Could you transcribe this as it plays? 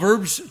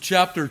Proverbs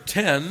chapter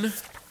 10,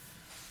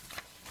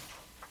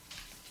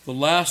 the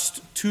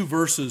last two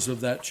verses of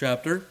that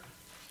chapter,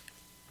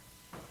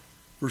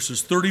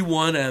 verses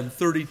 31 and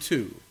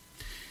 32.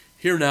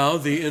 Hear now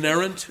the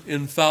inerrant,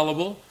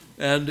 infallible,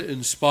 and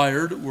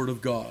inspired word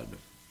of God.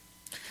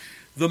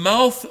 The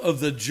mouth of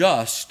the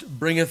just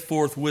bringeth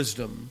forth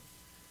wisdom,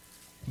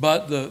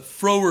 but the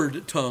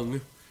froward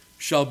tongue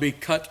shall be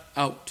cut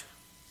out.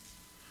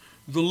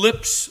 The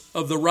lips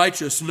of the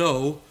righteous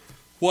know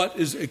what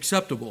is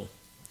acceptable,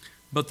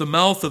 but the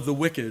mouth of the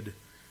wicked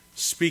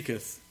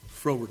speaketh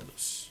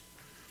frowardness.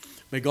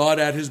 May God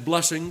add his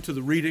blessing to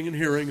the reading and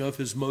hearing of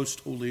his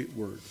most holy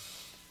word.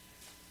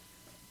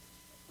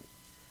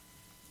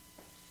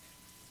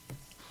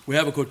 We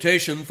have a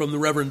quotation from the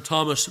Reverend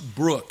Thomas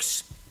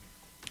Brooks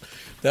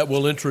that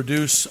will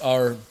introduce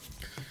our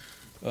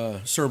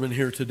sermon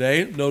here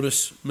today.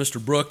 Notice Mr.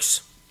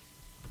 Brooks.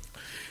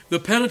 The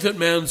penitent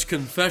man's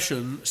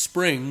confession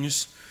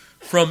springs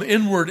from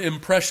inward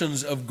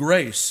impressions of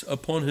grace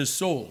upon his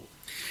soul.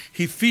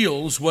 He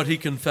feels what he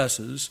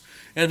confesses,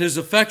 and his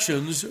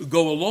affections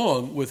go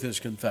along with his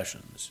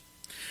confessions.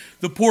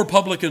 The poor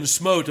publican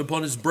smote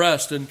upon his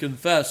breast and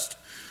confessed.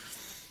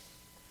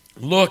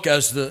 Look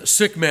as the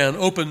sick man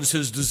opens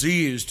his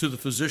disease to the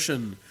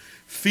physician,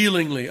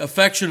 feelingly,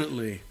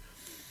 affectionately,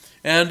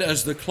 and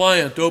as the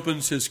client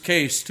opens his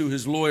case to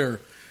his lawyer,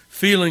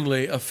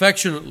 feelingly,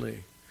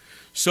 affectionately,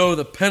 so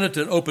the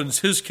penitent opens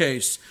his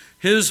case,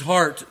 his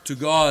heart to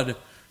God,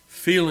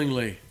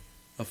 feelingly,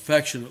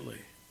 affectionately.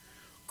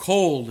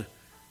 Cold,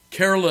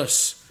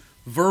 careless,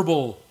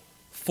 verbal,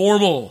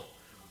 formal,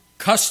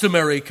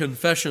 customary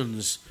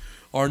confessions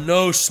are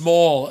no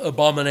small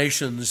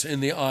abominations in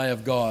the eye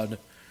of God.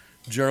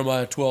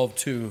 Jeremiah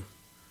 12:2.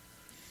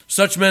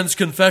 Such men's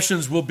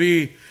confessions will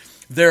be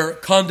their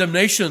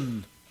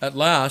condemnation at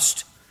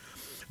last.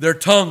 Their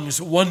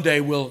tongues one day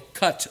will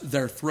cut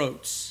their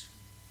throats.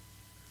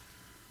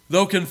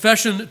 Though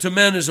confession to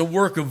men is a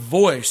work of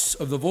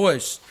the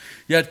voice,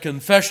 yet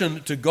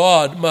confession to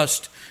God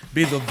must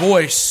be the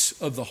voice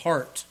of the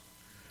heart.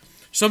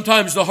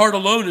 Sometimes the heart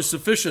alone is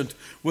sufficient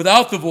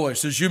without the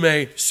voice, as you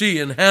may see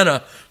in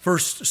Hannah,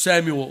 1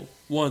 Samuel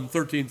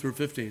 1:13 through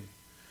 15.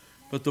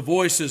 But the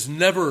voice is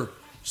never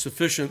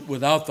sufficient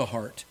without the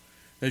heart,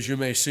 as you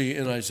may see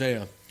in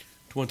Isaiah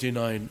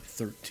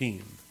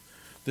 29:13.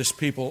 This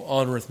people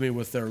honoreth me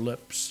with their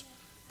lips,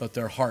 but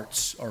their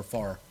hearts are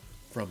far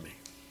from me.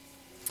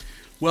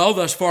 Well,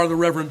 thus far the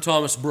Reverend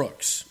Thomas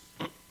Brooks.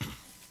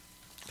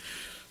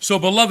 So,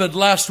 beloved,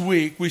 last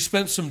week we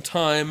spent some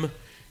time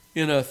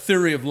in a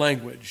theory of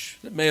language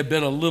that may have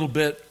been a little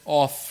bit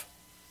off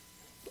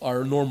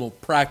our normal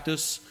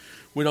practice.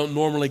 We don't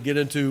normally get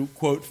into,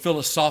 quote,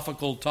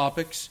 philosophical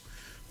topics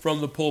from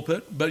the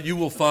pulpit, but you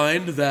will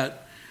find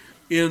that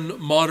in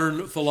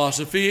modern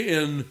philosophy,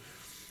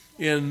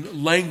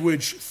 in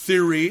language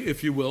theory,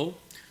 if you will,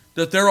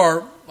 that there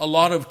are a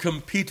lot of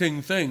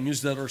competing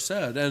things that are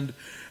said. And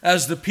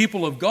as the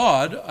people of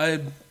God, I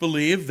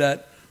believe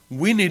that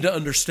we need to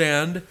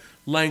understand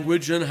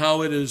language and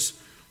how it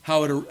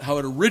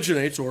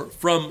originates, or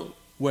from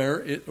where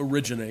it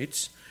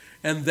originates,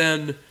 and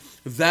then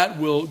that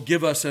will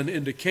give us an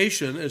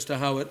indication as to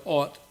how it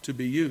ought to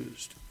be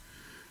used.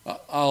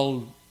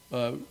 I'll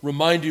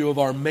remind you of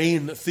our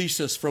main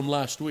thesis from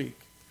last week,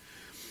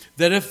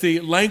 that if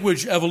the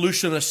language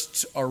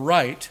evolutionists are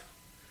right,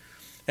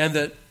 and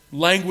that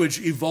language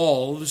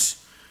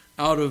evolves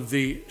out of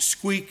the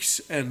squeaks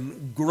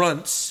and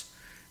grunts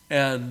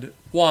and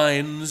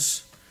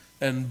whines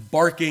and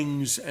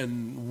barkings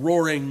and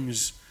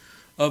roarings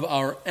of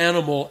our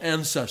animal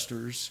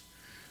ancestors,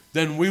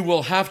 then we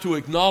will have to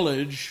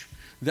acknowledge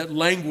that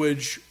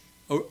language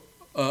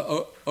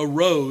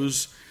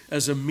arose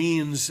as a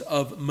means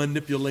of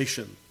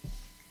manipulation.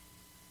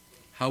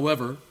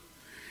 However,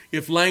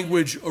 if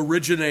language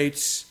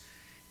originates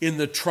in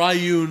the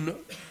triune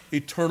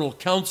eternal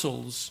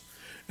counsels,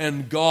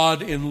 and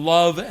God in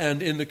love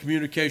and in the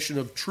communication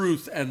of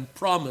truth and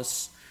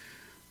promise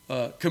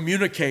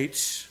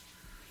communicates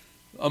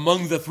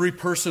among the three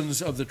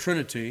persons of the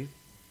Trinity,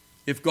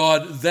 if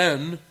God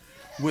then,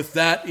 with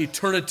that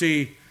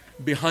eternity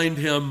behind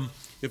him,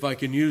 if I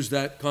can use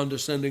that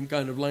condescending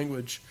kind of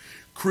language,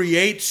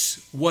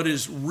 creates what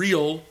is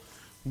real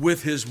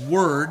with his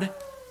word,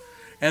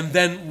 and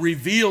then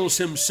reveals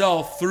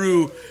himself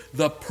through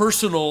the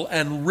personal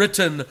and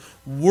written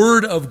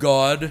word of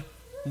God,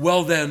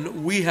 well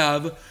then, we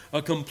have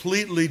a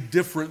completely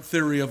different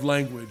theory of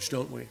language,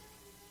 don't we?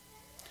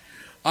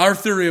 Our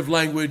theory of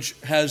language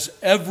has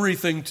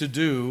everything to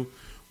do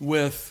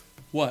with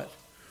what?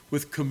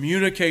 With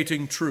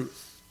communicating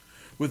truth,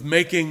 with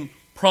making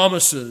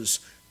promises,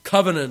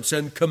 covenants,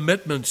 and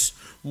commitments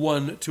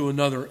one to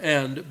another,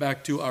 and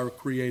back to our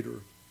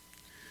Creator.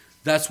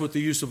 That's what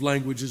the use of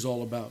language is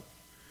all about.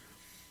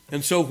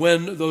 And so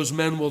when those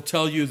men will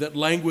tell you that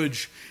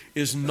language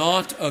is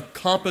not a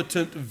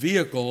competent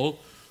vehicle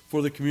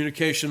for the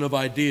communication of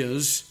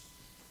ideas,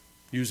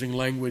 using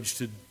language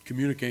to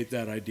communicate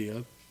that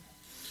idea,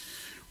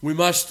 we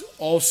must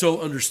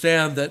also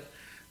understand that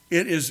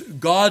It is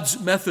God's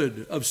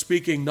method of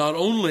speaking not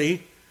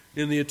only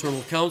in the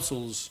eternal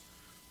counsels,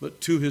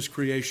 but to his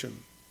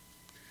creation.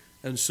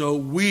 And so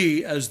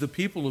we, as the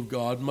people of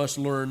God, must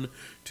learn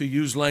to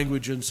use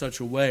language in such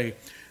a way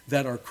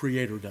that our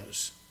Creator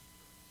does.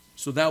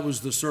 So that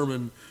was the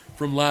sermon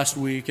from last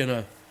week in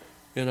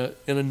a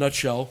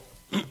nutshell.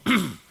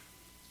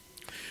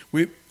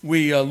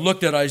 We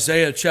looked at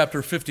Isaiah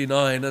chapter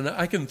 59, and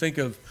I can think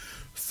of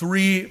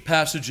 3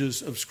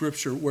 passages of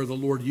Scripture where the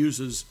Lord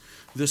uses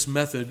this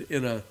method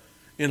in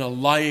a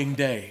lying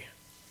day.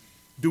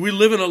 Do we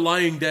live in a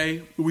lying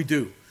day? We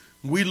do.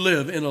 We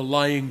live in a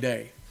lying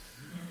day.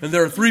 And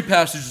there are 3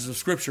 passages of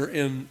Scripture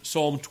in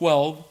Psalm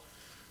 12,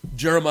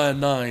 Jeremiah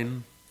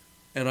 9,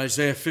 and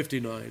Isaiah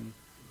 59,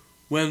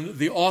 when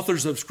the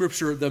authors of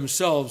Scripture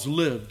themselves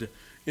lived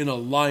in a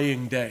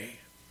lying day.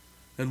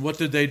 And what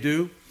did they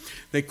do?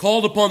 They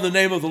called upon the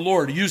name of the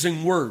Lord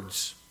using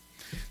words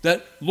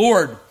that,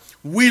 Lord,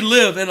 we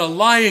live in a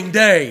lying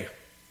day.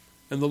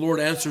 And the Lord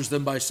answers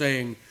them by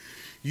saying,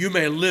 you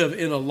may live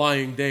in a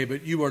lying day,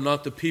 but you are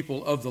not the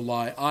people of the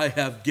lie. I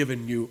have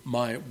given you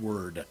my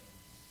word.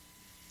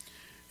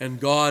 And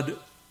God,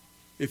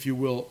 if you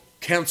will,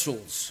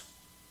 cancels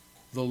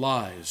the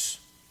lies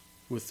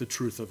with the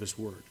truth of his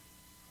word.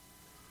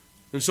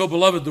 And so,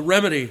 beloved, the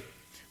remedy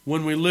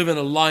when we live in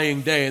a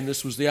lying day, and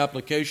this was the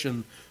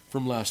application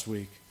from last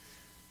week,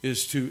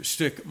 is to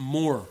stick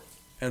more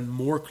and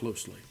more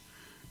closely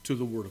to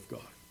the Word of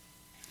God.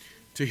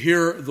 To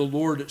hear the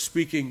Lord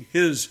speaking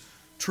his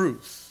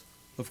truth.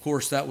 Of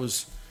course, that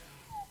was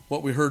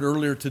what we heard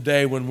earlier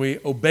today when we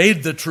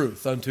obeyed the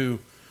truth unto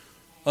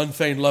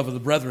unfeigned love of the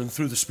brethren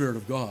through the Spirit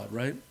of God,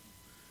 right?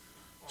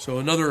 So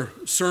another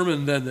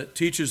sermon then that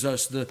teaches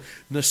us the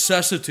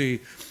necessity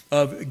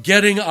of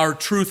getting our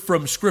truth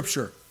from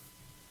Scripture.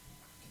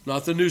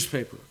 Not the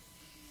newspaper,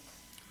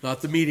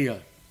 not the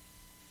media,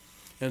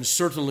 and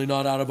certainly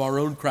not out of our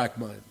own crack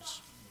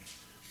minds,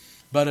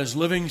 but as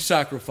living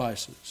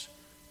sacrifices,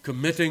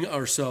 committing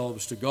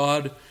ourselves to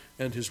God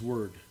and his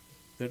word,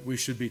 that we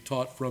should be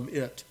taught from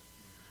it.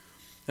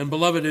 And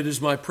beloved, it is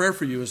my prayer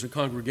for you as a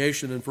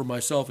congregation and for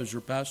myself as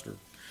your pastor,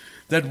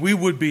 that we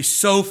would be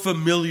so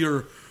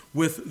familiar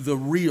with the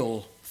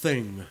real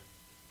thing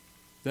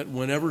that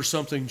whenever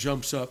something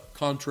jumps up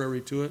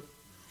contrary to it,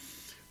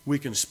 we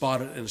can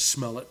spot it and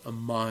smell it a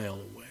mile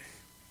away.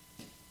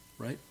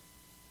 Right?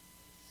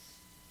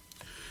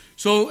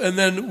 So, and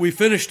then we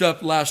finished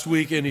up last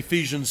week in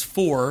Ephesians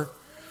 4,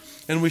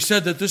 and we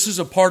said that this is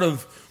a part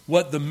of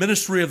what the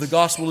ministry of the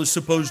gospel is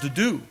supposed to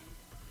do.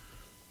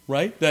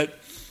 Right? That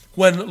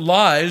when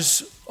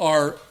lies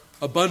are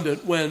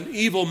abundant, when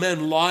evil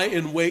men lie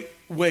in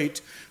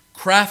wait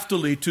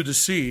craftily to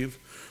deceive,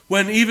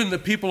 when even the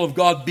people of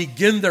God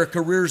begin their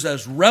careers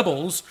as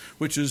rebels,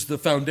 which is the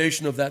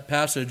foundation of that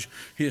passage,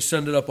 he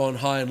ascended up on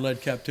high and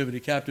led captivity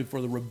captive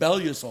for the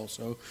rebellious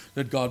also,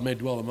 that God may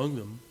dwell among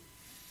them.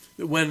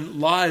 When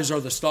lies are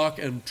the stock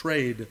and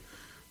trade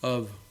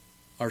of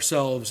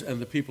ourselves and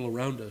the people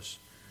around us,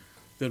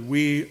 that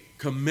we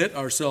commit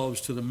ourselves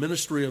to the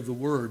ministry of the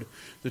word,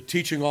 the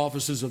teaching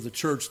offices of the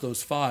church,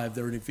 those 5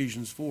 there in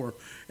Ephesians 4.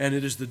 And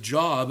it is the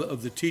job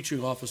of the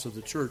teaching office of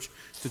the church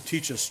to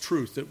teach us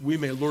truth, that we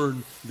may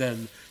learn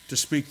then to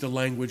speak the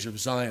language of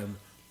Zion,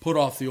 put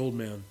off the old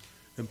man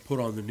and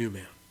put on the new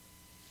man.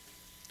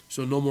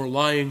 So no more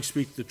lying,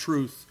 speak the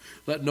truth.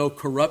 Let no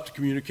corrupt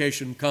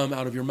communication come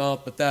out of your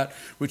mouth, but that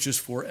which is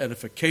for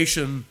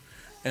edification,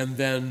 and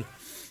then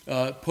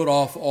put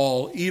off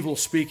all evil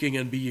speaking,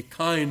 and be ye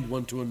kind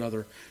one to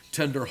another,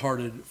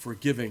 tender-hearted,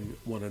 forgiving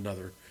one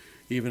another,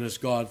 even as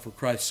God for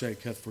Christ's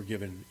sake hath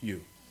forgiven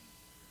you.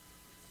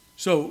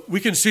 So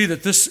we can see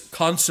that this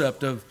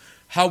concept of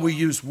how we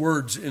use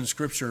words in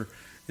Scripture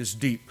is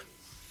deep.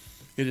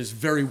 It is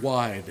very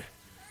wide.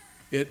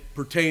 It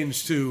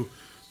pertains to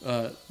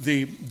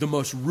the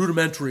most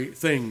rudimentary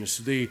things,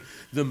 the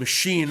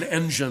machine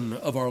engine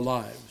of our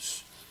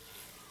lives.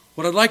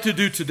 What I'd like to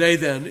do today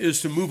then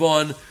is to move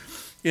on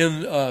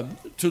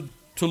to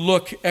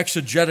look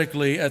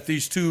exegetically at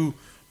these 2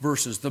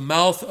 verses. The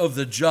mouth of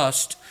the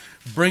just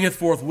bringeth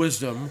forth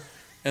wisdom,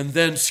 and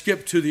then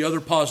skip to the other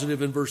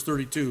positive in verse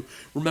 32.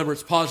 Remember,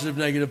 it's positive,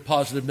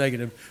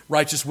 negative,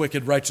 righteous,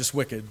 wicked, righteous,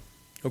 wicked.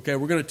 Okay,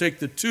 we're going to take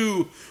the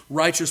 2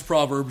 righteous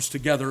proverbs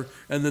together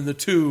and then the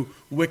 2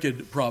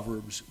 wicked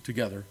proverbs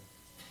together.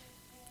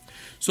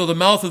 So the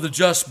mouth of the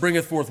just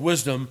bringeth forth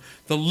wisdom,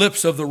 the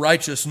lips of the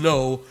righteous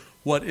know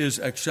what is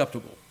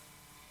acceptable.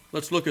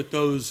 Let's look at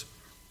those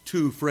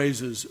 2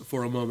 phrases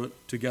for a moment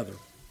together.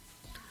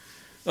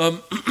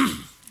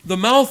 The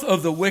mouth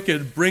of the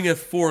wicked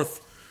bringeth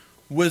forth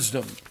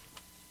wisdom.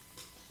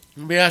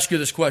 Let me ask you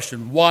this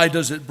question. Why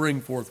does it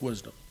bring forth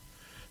wisdom?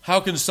 How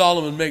can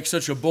Solomon make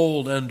such a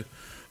bold and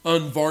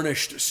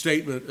unvarnished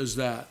statement as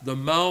that? The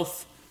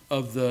mouth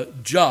of the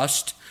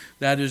just,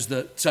 that is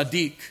the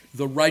tzaddik,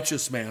 the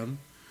righteous man,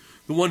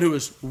 the one who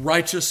is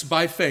righteous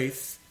by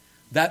faith,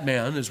 that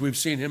man, as we've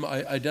seen him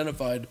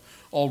identified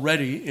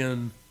already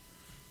in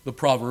the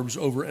Proverbs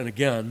over and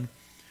again,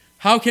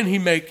 how can he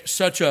make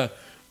such a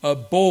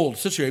bold,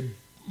 such a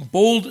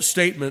bold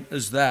statement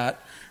as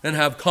that and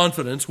have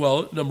confidence?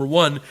 Well, number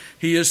one,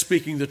 he is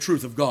speaking the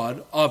truth of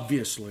God,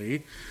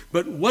 obviously.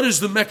 But what is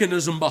the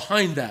mechanism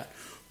behind that?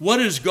 What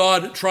is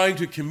God trying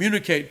to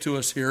communicate to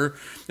us here?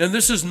 And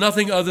this is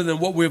nothing other than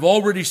what we've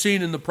already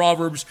seen in the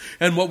Proverbs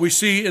and what we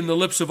see in the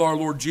lips of our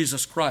Lord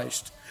Jesus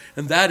Christ.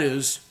 And that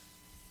is,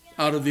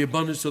 out of the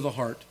abundance of the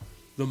heart,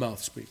 the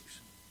mouth speaks.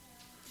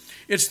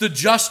 It's the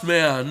just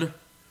man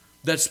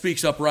that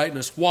speaks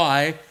uprightness.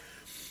 Why?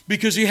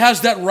 Because he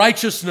has that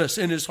righteousness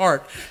in his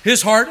heart.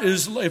 His heart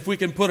is, if we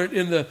can put it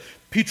in the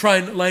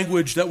Petrine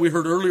language that we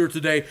heard earlier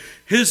today,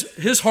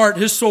 his heart,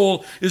 his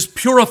soul is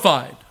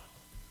purified.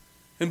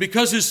 And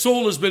because his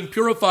soul has been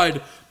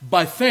purified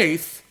by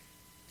faith,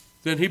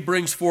 then he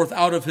brings forth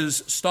out of his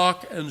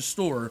stock and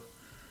store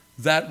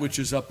that which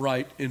is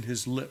upright in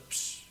his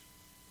lips.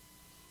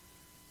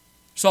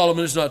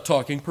 Solomon is not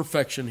talking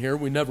perfection here.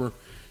 We never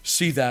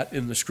see that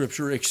in the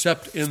Scripture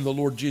except in the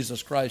Lord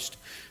Jesus Christ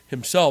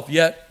himself.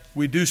 Yet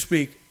we do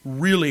speak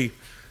really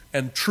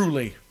and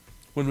truly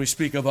when we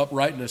speak of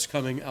uprightness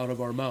coming out of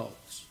our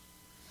mouths.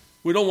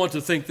 We don't want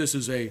to think this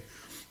is a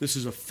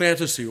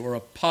fantasy or a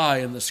pie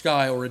in the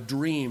sky or a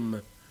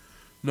dream.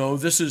 No,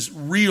 this is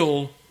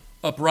real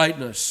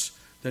uprightness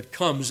that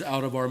comes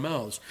out of our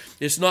mouths.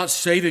 It's not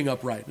saving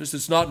uprightness.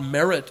 It's not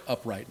merit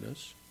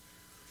uprightness.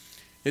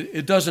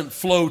 It doesn't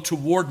flow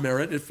toward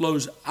merit. It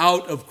flows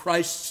out of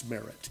Christ's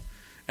merit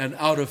and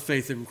out of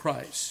faith in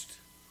Christ.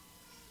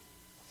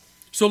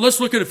 So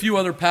let's look at a few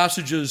other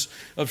passages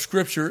of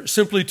Scripture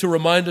simply to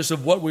remind us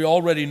of what we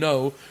already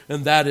know,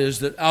 and that is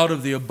that out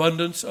of the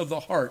abundance of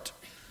the heart,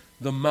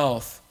 the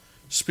mouth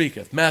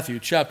speaketh. Matthew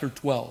chapter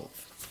 12.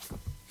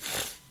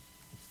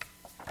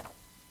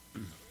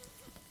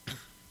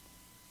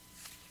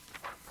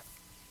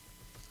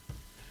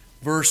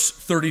 Verse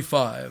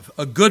 35.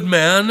 A good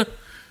man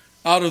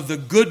out of the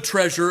good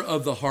treasure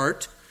of the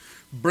heart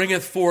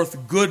bringeth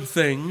forth good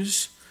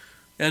things,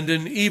 and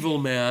an evil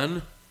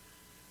man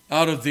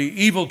out of the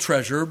evil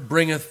treasure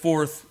bringeth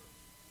forth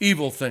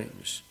evil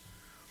things.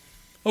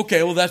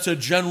 Okay, well that's a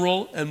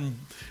general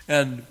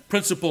and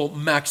principal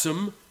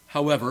maxim.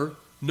 However,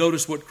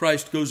 notice what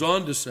Christ goes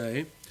on to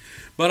say.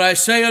 But I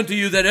say unto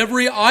you that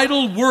every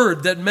idle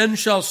word that men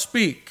shall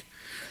speak,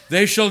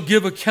 they shall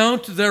give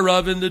account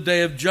thereof in the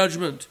day of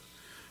judgment.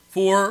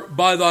 For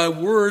by thy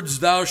words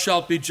thou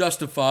shalt be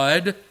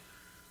justified,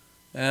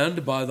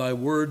 and by thy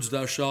words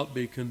thou shalt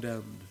be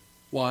condemned.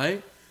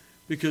 Why?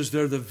 Because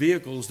they're the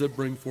vehicles that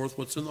bring forth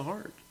what's in the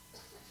heart.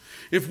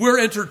 If we're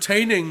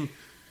entertaining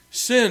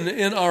sin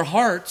in our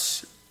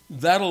hearts,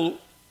 that'll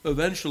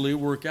eventually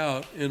work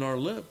out in our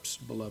lips,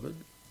 beloved.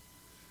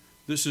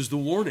 This is the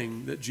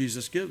warning that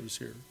Jesus gives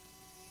here.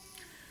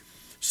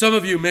 Some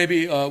of you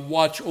maybe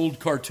watch old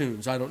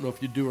cartoons. I don't know if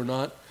you do or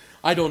not.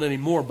 I don't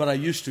anymore, but I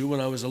used to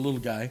when I was a little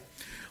guy.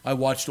 I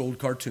watched old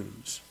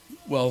cartoons.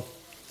 Well,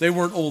 they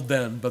weren't old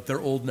then, but they're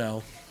old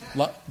now,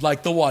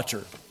 like The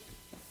Watcher.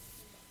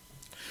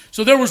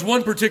 So there was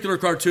one particular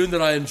cartoon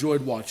that I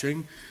enjoyed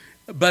watching,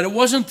 but it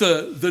wasn't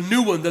the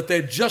new one that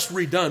they'd just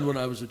redone when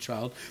I was a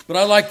child, but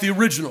I liked the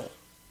original.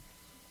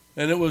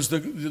 And it was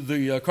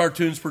the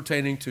cartoons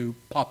pertaining to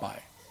Popeye.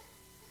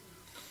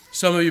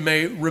 Some of you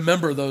may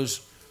remember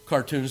those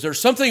cartoons. There's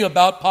something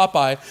about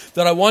Popeye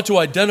that I want to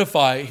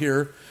identify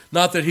here.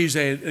 Not that he's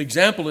an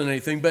example in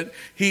anything, but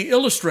he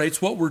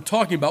illustrates what we're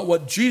talking about,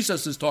 what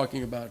Jesus is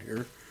talking about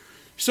here.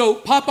 So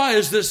Popeye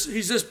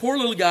he's this poor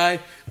little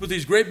guy with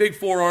these great big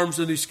forearms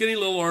and these skinny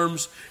little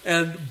arms,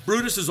 and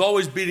Brutus is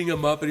always beating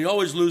him up, and he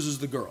always loses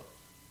the girl.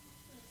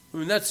 I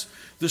mean, that's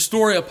the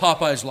story of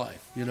Popeye's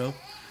life, you know.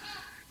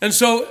 And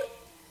so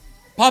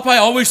Popeye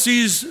always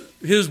sees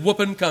his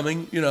whooping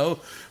coming, you know.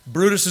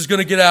 Brutus is going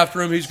to get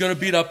after him. He's going to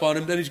beat up on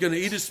him. Then he's going to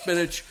eat his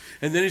spinach,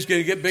 and then he's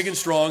going to get big and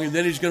strong, and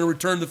then he's going to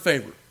return the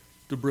favor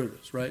to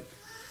Brutus, right?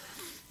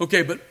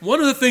 Okay, but one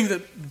of the things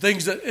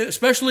that,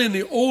 especially in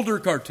the older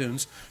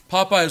cartoons,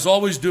 Popeye is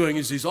always doing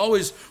is he's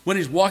always, when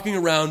he's walking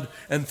around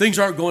and things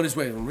aren't going his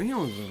way, and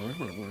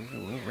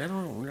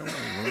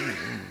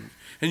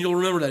you'll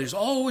remember that. He's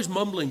always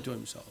mumbling to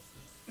himself.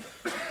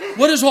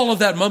 What is all of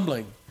that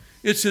mumbling?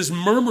 It's his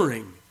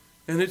murmuring,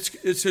 and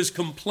it's his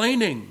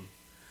complaining.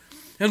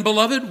 And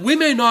beloved, we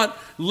may not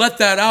let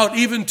that out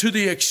even to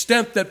the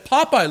extent that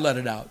Popeye let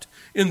it out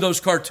in those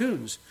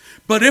cartoons.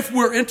 But if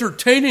we're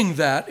entertaining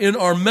that in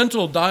our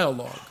mental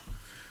dialogue,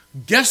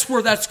 guess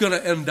where that's going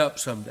to end up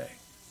someday?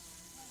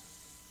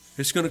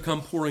 It's going to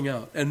come pouring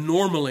out. And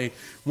normally,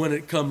 when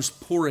it comes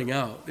pouring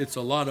out, it's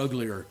a lot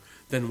uglier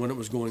than when it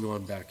was going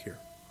on back here.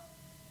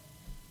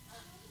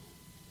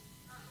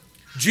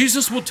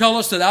 Jesus will tell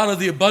us that out of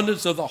the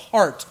abundance of the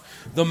heart,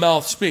 the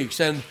mouth speaks.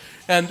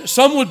 And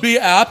some would be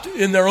apt,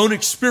 in their own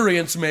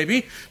experience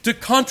maybe, to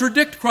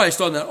contradict Christ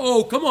on that.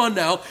 Oh, come on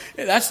now.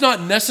 That's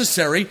not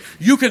necessary.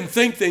 You can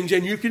think things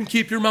and you can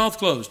keep your mouth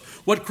closed.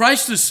 What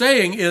Christ is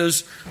saying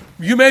is,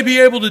 you may be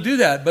able to do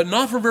that, but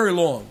not for very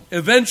long.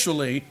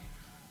 Eventually,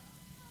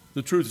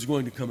 the truth is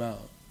going to come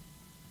out.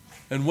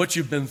 And what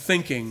you've been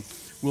thinking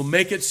will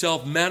make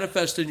itself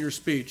manifest in your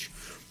speech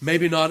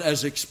Maybe not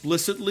as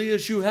explicitly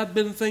as you have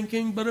been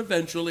thinking, but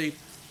eventually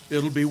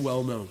it'll be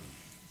well known.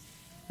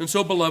 And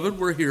so, beloved,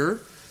 we're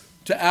here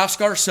to ask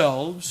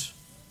ourselves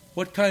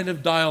what kind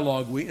of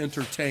dialogue we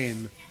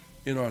entertain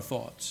in our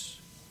thoughts.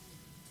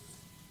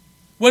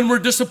 When we're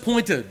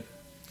disappointed,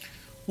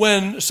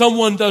 when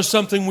someone does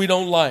something we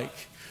don't like,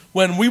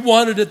 when we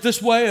wanted it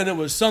this way and it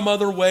was some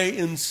other way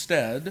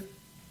instead,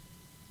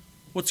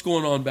 what's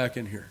going on back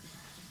in here?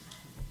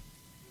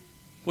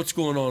 What's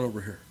going on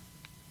over here?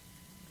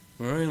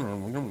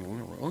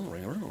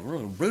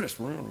 Brutus,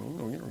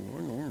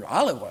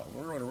 olive oil.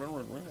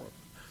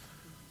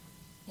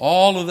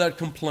 All of that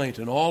complaint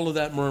and all of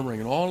that murmuring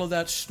and all of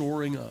that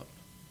storing up.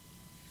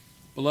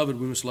 Beloved,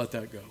 we must let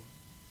that go.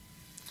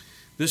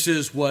 This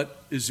is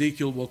what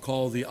Ezekiel will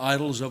call the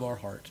idols of our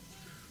heart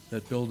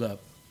that build up.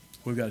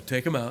 We've got to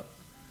take them out.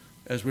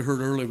 As we heard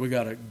earlier, we've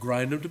got to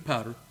grind them to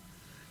powder,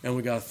 and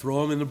we've got to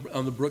throw them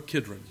on the brook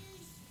Kidron.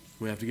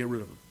 We have to get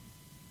rid of them.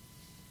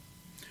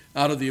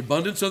 Out of the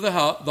abundance of the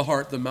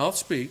heart, the mouth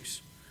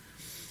speaks,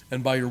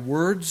 and by your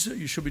words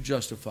you shall be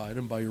justified,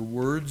 and by your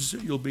words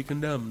you'll be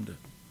condemned.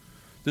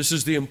 This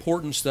is the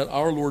importance that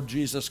our Lord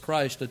Jesus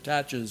Christ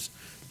attaches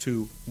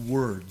to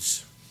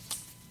words.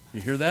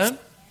 You hear that?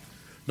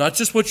 Not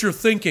just what you're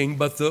thinking,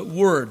 but the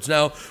words.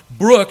 Now,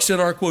 Brooks, in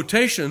our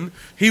quotation,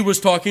 he was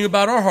talking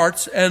about our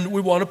hearts, and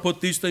we want to put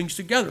these things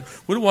together.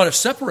 We don't want to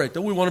separate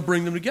them. We want to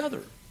bring them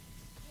together.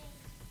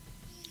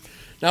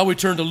 Now we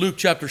turn to Luke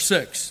chapter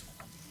 6.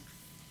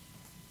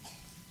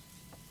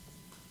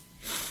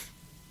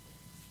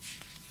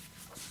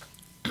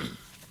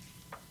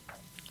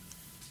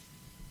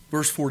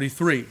 Verse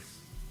 43.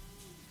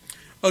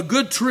 A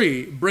good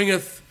tree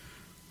bringeth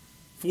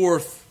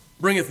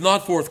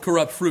not forth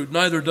corrupt fruit,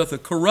 neither doth a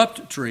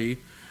corrupt tree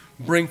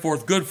bring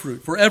forth good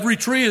fruit. For every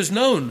tree is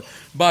known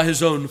by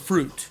his own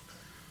fruit.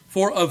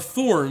 For of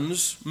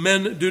thorns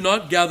men do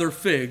not gather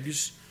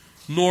figs,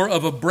 nor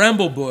of a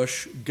bramble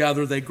bush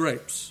gather they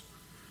grapes.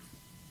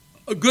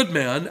 A good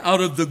man out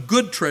of the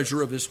good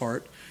treasure of his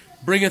heart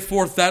bringeth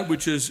forth that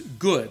which is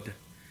good.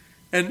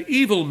 An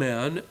evil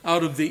man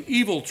out of the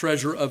evil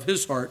treasure of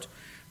his heart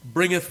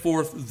bringeth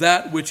forth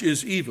that which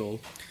is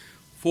evil.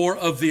 For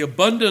of the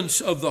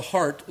abundance of the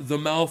heart the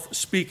mouth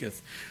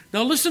speaketh.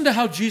 Now listen to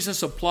how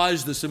Jesus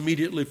applies this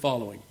immediately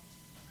following.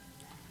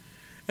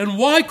 And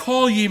why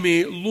call ye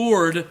me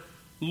Lord,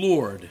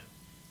 Lord,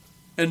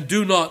 and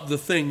do not the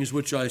things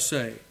which I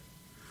say?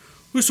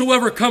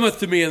 Whosoever cometh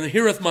to me and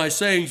heareth my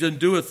sayings and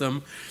doeth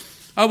them,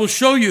 I will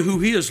show you who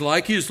he is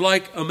like. He is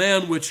like a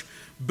man which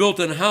built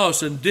an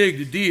house and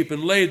digged deep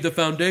and laid the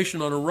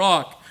foundation on a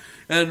rock.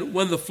 And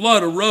when the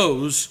flood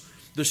arose,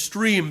 the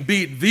stream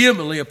beat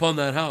vehemently upon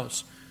that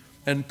house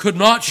and could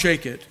not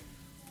shake it,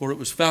 for it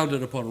was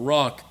founded upon a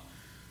rock.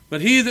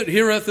 But he that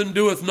heareth and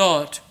doeth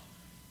not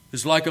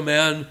is like a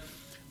man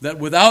that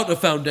without a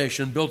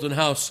foundation built an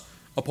house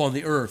upon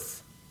the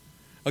earth,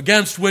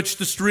 against which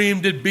the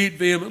stream did beat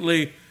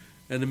vehemently,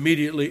 and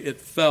immediately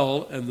it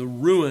fell, and the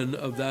ruin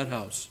of that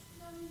house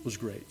was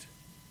great.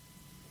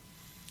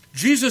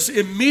 Jesus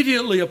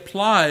immediately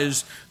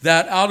applies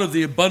that out of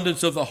the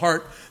abundance of the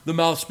heart the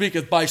mouth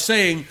speaketh by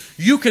saying,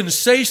 you can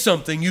say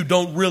something you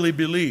don't really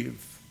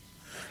believe.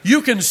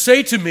 You can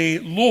say to me,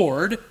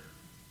 Lord,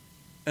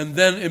 and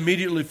then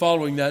immediately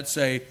following that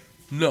say,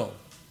 no.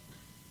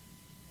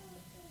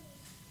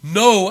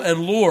 No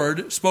and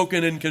Lord,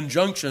 spoken in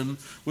conjunction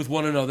with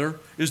one another,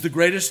 is the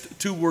greatest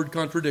two-word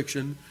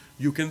contradiction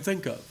you can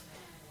think of.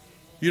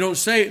 You don't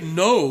say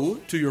no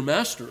to your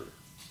master.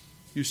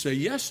 You say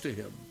yes to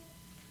him.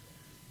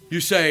 You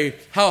say,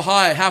 how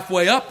high,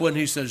 halfway up when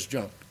he says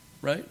jump,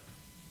 right?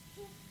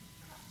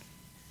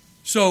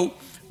 So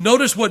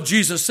notice what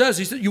Jesus says.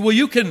 He said, well,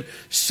 you can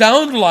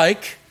sound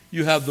like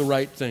you have the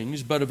right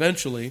things, but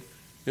eventually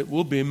it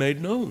will be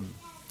made known.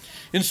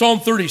 In Psalm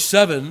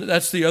 37,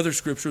 that's the other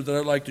scripture that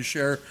I'd like to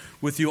share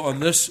with you on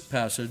this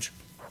passage,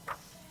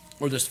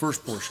 or this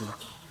first portion.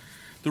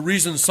 The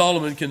reason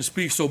Solomon can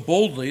speak so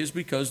boldly is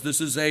because this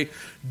is a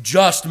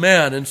just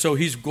man, and so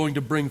he's going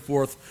to bring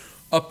forth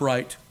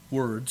upright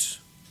words.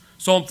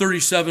 Psalm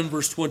 37,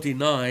 verse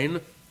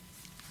 29.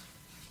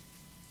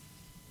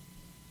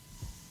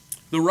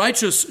 The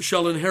righteous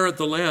shall inherit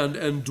the land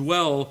and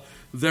dwell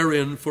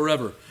therein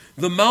forever.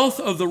 The mouth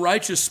of the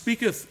righteous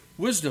speaketh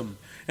wisdom,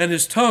 and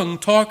his tongue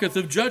talketh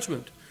of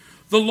judgment.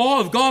 The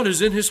law of God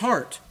is in his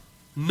heart.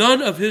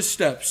 None of his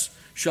steps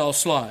shall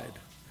slide.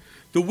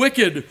 The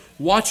wicked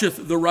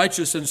watcheth the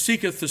righteous and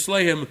seeketh to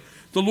slay him.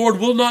 The Lord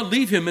will not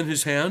leave him in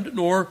his hand,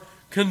 nor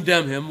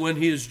condemn him when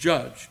he is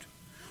judged.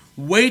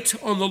 Wait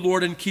on the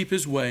Lord and keep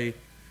his way,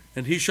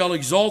 and he shall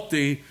exalt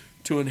thee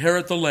to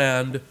inherit the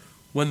land.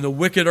 When the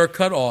wicked are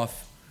cut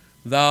off,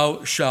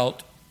 thou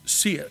shalt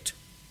see it.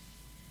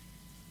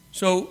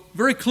 So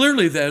very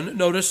clearly then,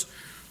 notice,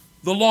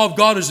 the law of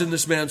God is in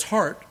this man's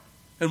heart.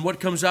 And what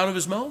comes out of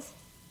his mouth?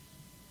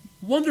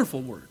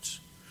 Wonderful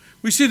words.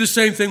 We see the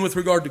same thing with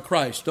regard to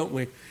Christ, don't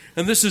we?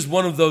 And this is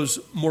one of those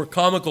more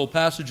comical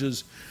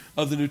passages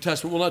of the New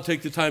Testament. We'll not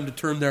take the time to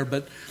turn there,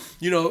 but,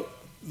 you know,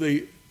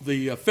 the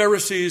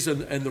Pharisees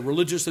and the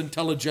religious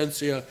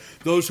intelligentsia,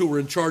 those who were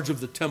in charge of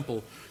the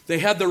temple, they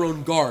had their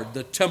own guard,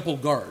 the temple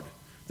guard.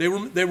 They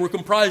were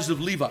comprised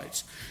of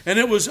Levites. And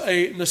it was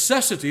a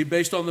necessity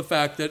based on the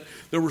fact that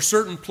there were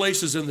certain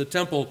places in the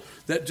temple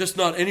that just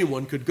not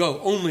anyone could go.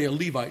 Only a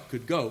Levite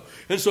could go.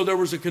 And so there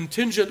was a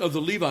contingent of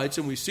the Levites,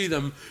 and we see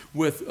them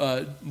with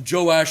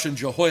Joash and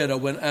Jehoiada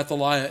when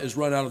Athaliah is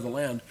run out of the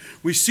land.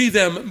 We see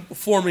them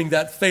forming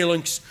that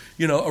phalanx,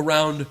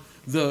 around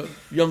the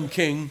young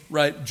king,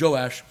 right,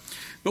 Joash.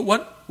 But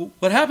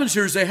what happens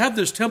here is they have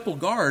this temple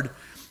guard,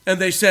 and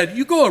they said,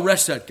 you go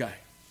arrest that guy.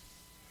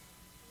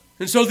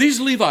 And so these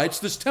Levites,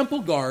 this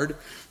temple guard,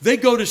 they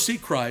go to see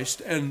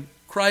Christ, and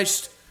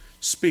Christ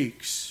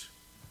speaks.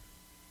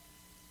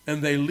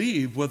 And they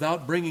leave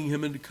without bringing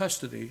him into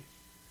custody.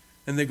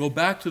 And they go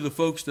back to the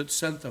folks that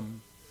sent them.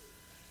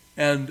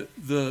 And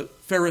the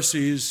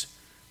Pharisees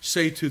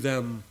say to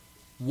them,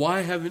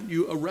 why haven't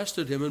you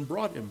arrested him and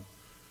brought him?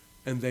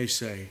 And they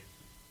say,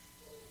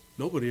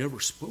 nobody ever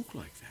spoke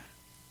like that.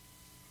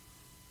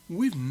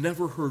 We've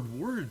never heard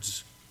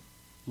words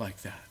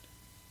like that.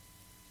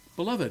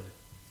 Beloved,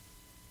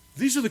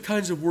 these are the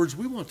kinds of words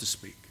we want to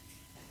speak.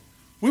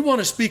 We want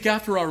to speak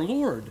after our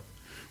Lord.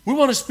 We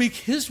want to speak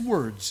his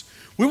words.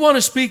 We want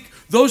to speak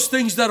those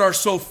things that are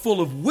so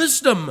full of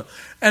wisdom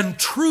and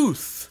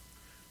truth.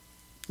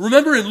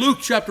 Remember in Luke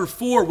chapter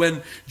 4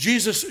 when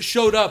Jesus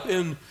showed up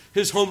in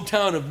his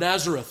hometown of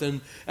Nazareth,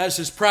 and as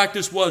his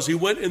practice was, he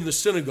went in the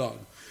synagogue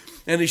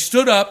and he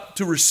stood up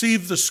to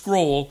receive the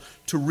scroll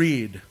to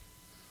read.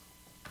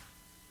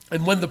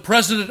 And when the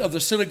president of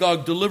the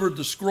synagogue delivered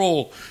the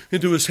scroll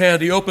into his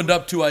hand, he opened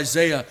up to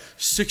Isaiah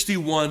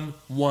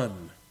 61:1.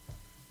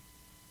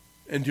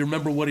 And do you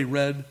remember what he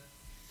read?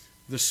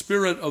 The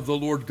Spirit of the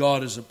Lord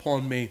God is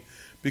upon me,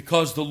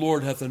 because the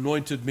Lord hath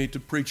anointed me to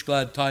preach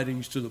glad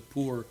tidings to the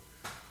poor.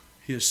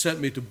 He has sent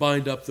me to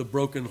bind up the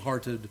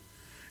brokenhearted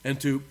and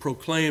to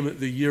proclaim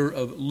the year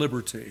of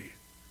liberty.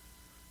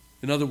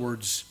 In other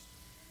words,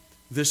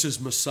 this is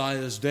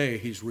Messiah's day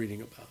he's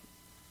reading about.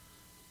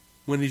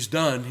 When he's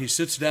done, he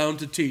sits down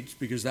to teach,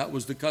 because that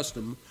was the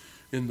custom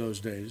in those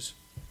days.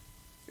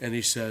 And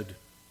he said,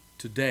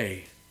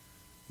 today,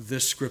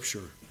 this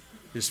scripture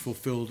is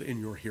fulfilled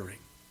in your hearing.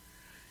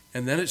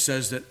 And then it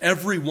says that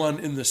everyone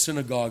in the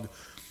synagogue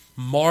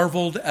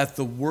marveled at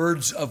the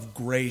words of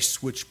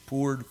grace which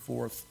poured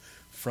forth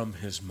from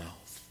his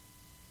mouth.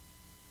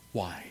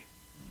 Why?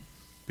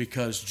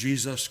 Because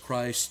Jesus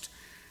Christ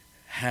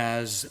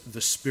has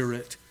the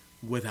Spirit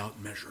without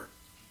measure.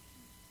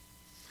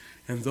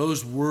 And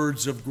those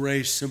words of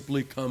grace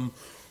simply come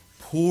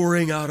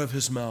pouring out of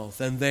his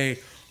mouth, and they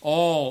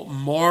all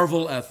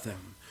marvel at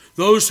them.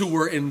 Those who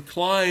were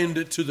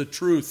inclined to the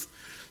truth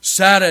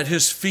sat at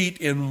his feet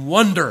in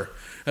wonder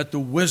at the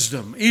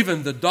wisdom.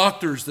 Even the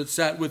doctors that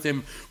sat with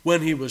him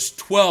when he was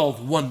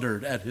 12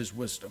 wondered at his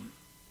wisdom.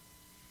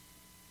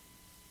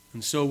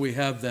 And so we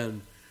have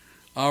then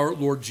our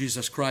Lord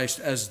Jesus Christ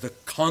as the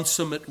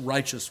consummate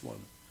righteous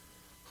one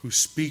who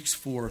speaks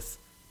forth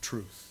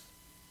truth.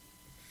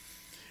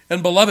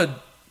 And beloved,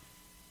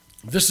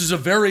 this is a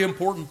very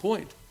important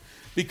point,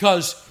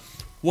 because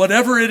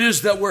whatever it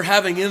is that we're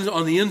having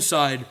on the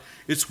inside,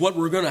 it's what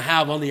we're going to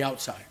have on the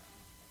outside.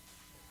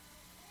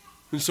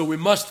 And so we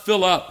must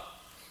fill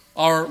up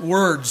our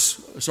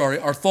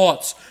our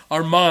thoughts,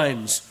 our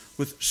minds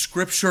with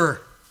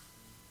Scripture.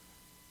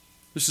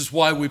 This is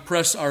why we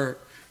press our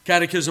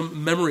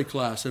catechism memory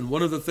class. And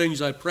one of the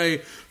things I pray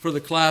for the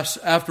class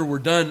after we're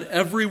done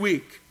every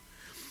week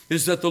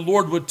is that the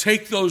Lord would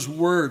take those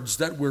words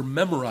that we're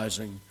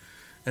memorizing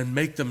and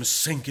make them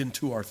sink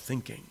into our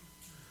thinking.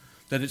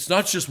 That it's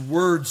not just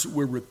words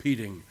we're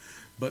repeating,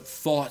 but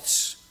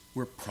thoughts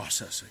we're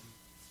processing.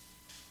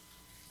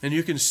 And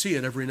you can see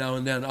it every now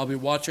and then. I'll be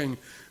watching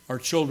our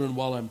children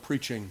while I'm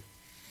preaching,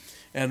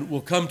 and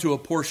we'll come to a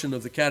portion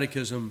of the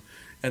catechism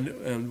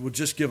and we'll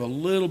just give a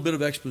little bit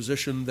of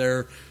exposition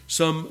there,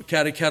 some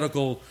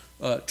catechetical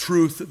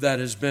truth that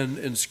has been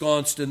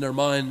ensconced in their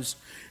minds,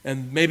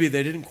 and maybe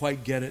they didn't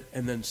quite get it,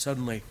 and then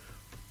suddenly,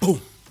 boom,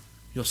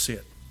 you'll see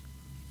it.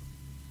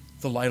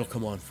 The light will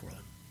come on for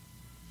them.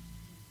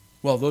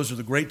 Well, those are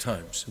the great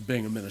times of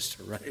being a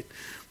minister, right?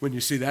 When you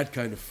see that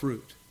kind of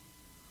fruit.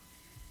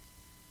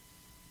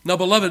 Now,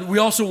 beloved, we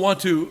also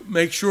want to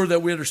make sure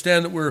that we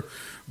understand that we're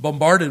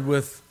bombarded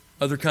with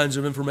other kinds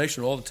of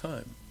information all the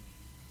time.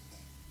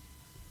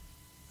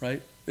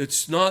 Right?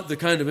 It's not the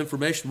kind of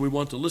information we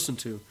want to listen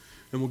to.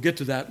 And we'll get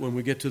to that when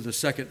we get to the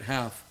second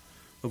half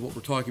of what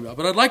we're talking about.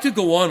 But I'd like to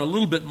go on a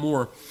little bit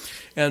more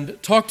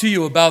and talk to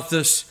you about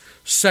this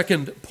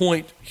second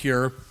point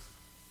here.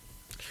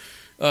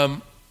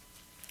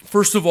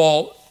 First of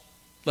all,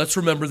 let's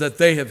remember that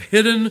they have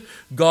hidden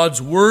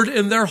God's word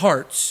in their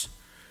hearts,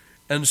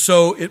 and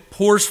so it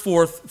pours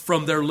forth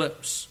from their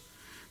lips.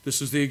 This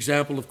is the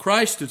example of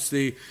Christ.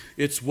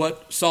 It's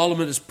what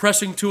Solomon is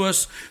pressing to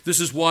us.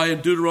 This is why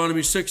in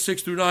Deuteronomy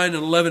 6:6-9,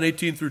 and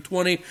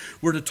 11:18-20,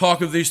 we're to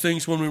talk of these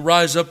things when we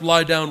rise up,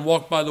 lie down,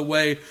 walk by the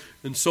way,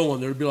 and so on.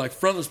 There would be like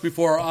frontlets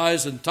before our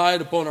eyes and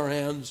tied upon our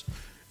hands,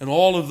 and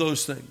all of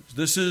those things.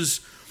 This is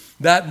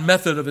that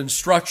method of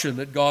instruction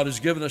that God has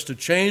given us to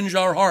change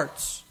our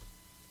hearts.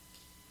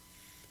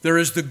 There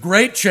is the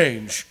great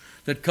change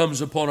that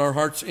comes upon our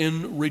hearts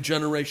in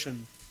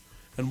regeneration.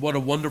 And what a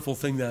wonderful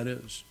thing that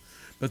is.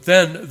 But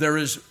then there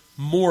is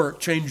more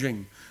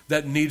changing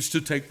that needs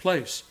to take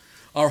place.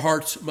 Our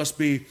hearts must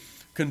be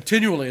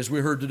continually, as we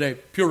heard today,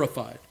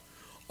 purified.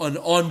 An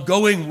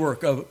ongoing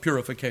work of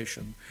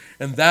purification.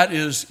 And that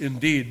is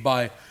indeed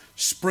by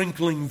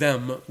sprinkling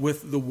them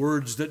with the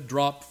words that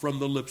drop from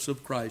the lips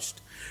of Christ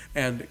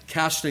and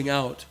casting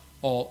out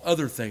all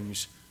other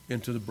things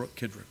into the brook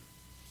Kidron.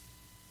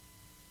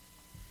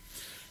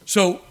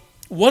 So,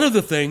 one of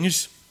the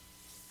things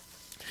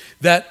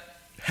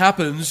that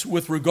happens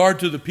with regard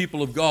to the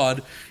people of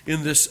God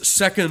in this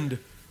second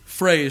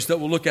phrase that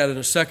we'll look at in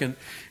a second,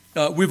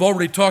 we've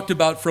already talked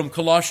about from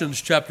Colossians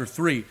chapter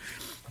 3.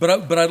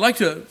 But I'd like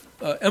to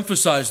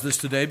emphasize this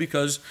today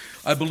because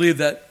I believe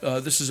that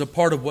this is a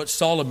part of what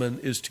Solomon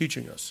is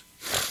teaching us.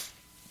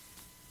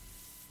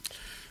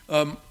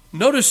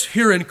 Notice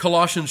here in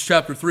Colossians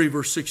chapter 3,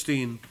 verse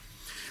 16,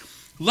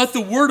 "Let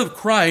the word of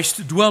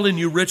Christ dwell in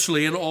you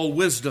richly in all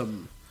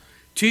wisdom,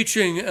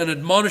 teaching and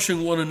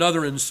admonishing one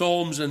another in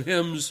psalms and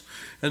hymns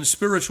and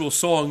spiritual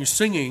songs,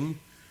 singing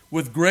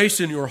with grace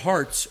in your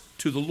hearts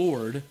to the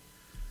Lord.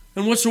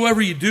 And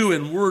whatsoever you do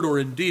in word or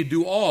in deed,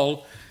 do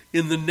all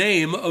in the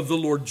name of the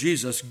Lord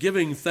Jesus,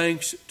 giving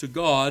thanks to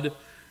God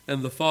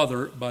and the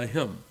Father by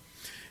him."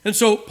 And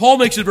so Paul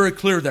makes it very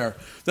clear there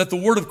that the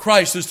word of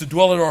Christ is to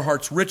dwell in our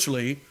hearts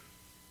richly.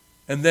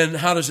 And then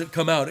how does it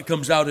come out? It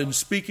comes out in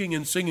speaking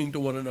and singing to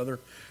one another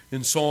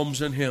in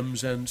psalms and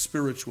hymns and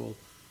spiritual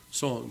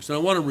songs. And I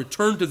want to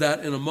return to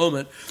that in a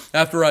moment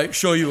after I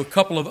show you a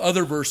couple of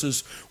other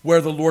verses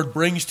where the Lord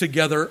brings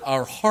together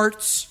our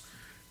hearts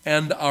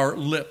and our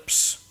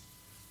lips.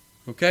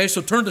 Okay,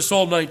 so turn to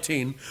Psalm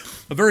 19,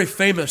 a very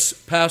famous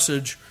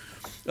passage,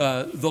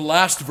 the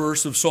last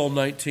verse of Psalm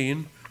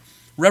 19.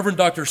 Reverend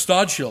Dr.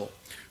 Stodshall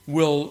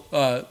will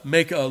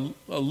make a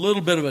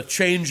little bit of a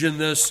change in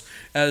this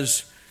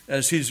as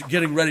he's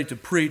getting ready to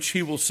preach.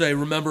 He will say,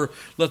 "Remember,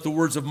 let the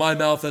words of my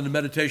mouth and the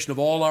meditation of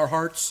all our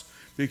hearts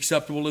be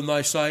acceptable in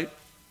thy sight."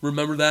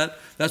 Remember that?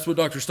 That's what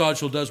Dr.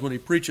 Stodshall does when he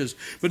preaches.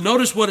 But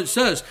notice what it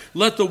says.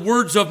 "Let the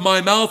words of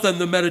my mouth and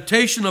the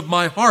meditation of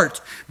my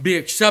heart be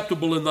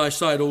acceptable in thy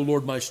sight, O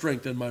Lord, my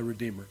strength and my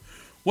Redeemer."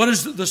 What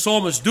is the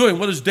psalmist doing?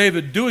 What is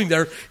David doing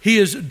there? He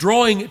is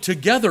drawing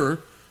together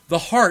the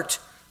heart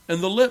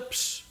and the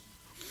lips.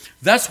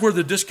 That's where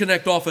the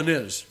disconnect often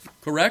is,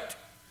 correct?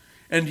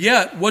 And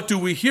yet, what do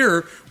we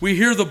hear? We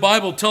hear the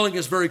Bible telling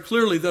us very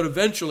clearly that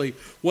eventually,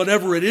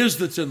 whatever it is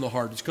that's in the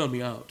heart is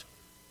coming out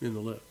in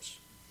the lips.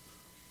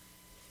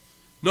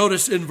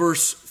 Notice in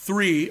verse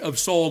 3 of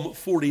Psalm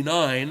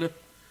 49,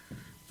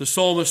 the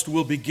psalmist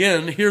will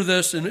begin, hear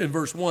this in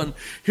verse 1,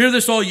 "Hear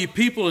this, all ye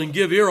people, and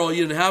give ear, all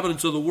ye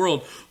inhabitants of the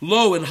world,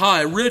 low and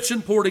high, rich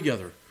and poor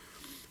together.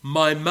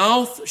 My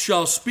mouth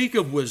shall speak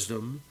of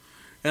wisdom,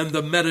 and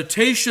the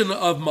meditation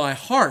of my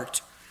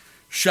heart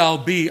shall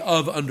be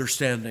of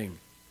understanding.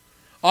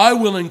 I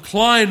will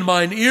incline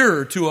mine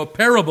ear to a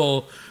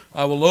parable.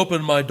 I will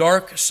open my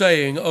dark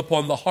saying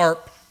upon the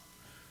harp."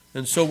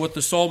 And so what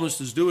the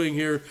psalmist is doing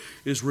here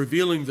is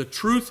revealing the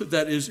truth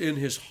that is in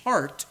his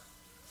heart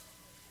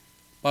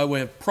by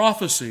way of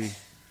prophecy.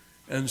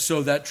 And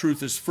so that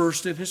truth is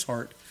first in his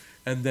heart,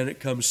 and then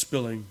it comes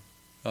spilling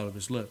out of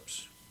his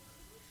lips.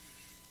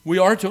 We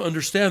are to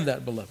understand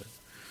that, beloved.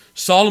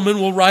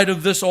 Solomon will write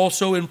of this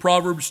also in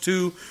Proverbs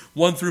 2,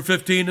 1 through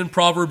 15, in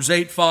Proverbs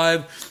 8,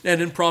 5,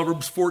 and in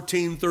Proverbs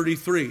 14,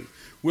 33.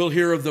 We'll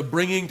hear of the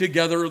bringing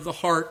together of the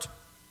heart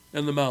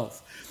and the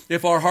mouth.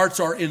 If our hearts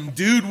are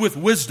endued with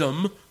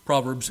wisdom,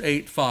 Proverbs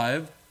 8,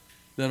 5,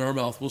 then our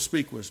mouth will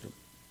speak wisdom.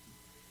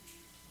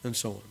 And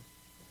so on.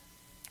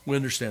 We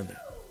understand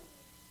that.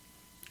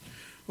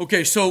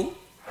 Okay, so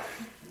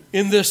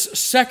in this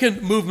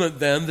second movement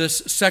then,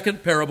 this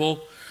second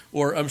parable,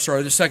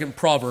 the second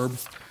proverb,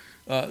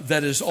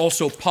 that is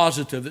also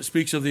positive, that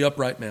speaks of the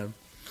upright man.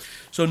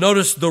 So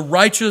notice the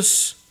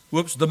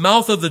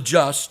mouth of the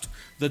just,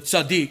 the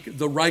tzaddik,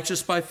 the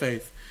righteous by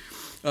faith,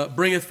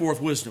 bringeth forth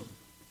wisdom.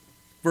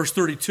 Verse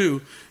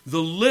 32,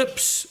 "The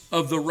lips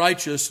of the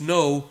righteous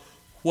know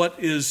what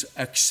is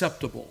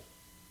acceptable."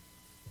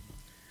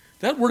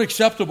 That word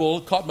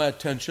acceptable caught my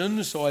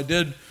attention, so I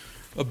did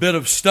a bit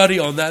of study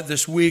on that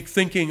this week,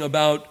 thinking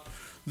about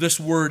this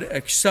word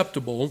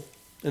acceptable.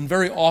 And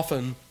very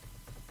often,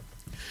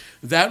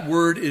 that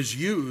word is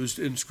used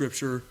in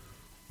Scripture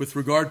with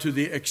regard to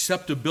the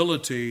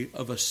acceptability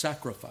of a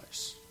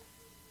sacrifice.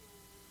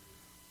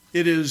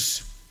 It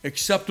is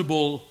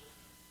acceptable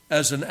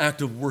as an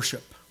act of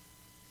worship.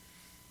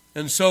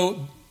 And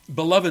so,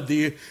 beloved,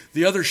 the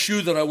other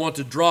shoe that I want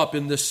to drop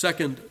in this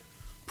second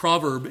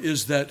proverb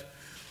is that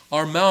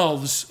our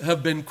mouths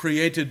have been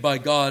created by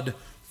God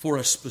for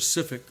a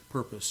specific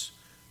purpose,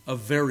 a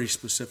very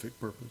specific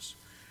purpose.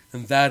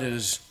 And that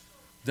is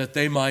that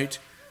they might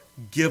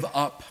give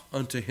up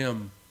unto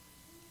him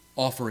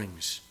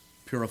offerings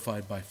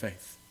purified by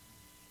faith.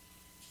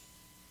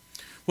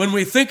 When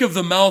we think of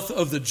the mouth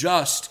of the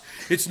just,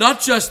 it's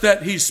not just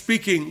that he's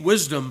speaking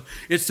wisdom,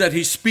 it's that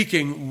he's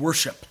speaking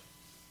worship.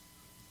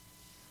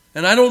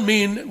 And I don't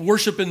mean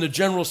worship in the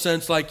general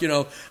sense like,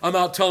 I'm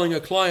out telling a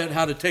client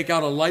how to take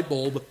out a light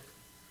bulb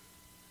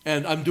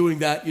and I'm doing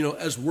that,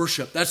 as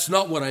worship. That's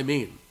not what I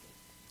mean.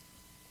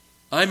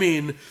 I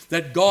mean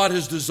that God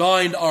has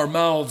designed our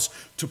mouths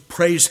to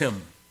praise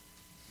him.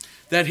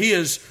 That he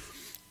has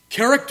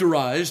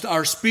characterized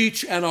our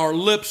speech and our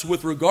lips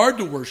with regard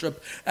to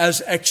worship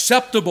as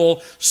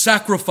acceptable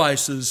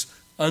sacrifices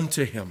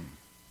unto him.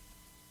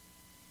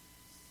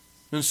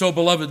 And so,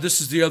 beloved, this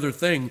is the other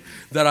thing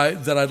that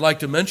I'd like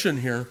to mention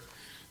here,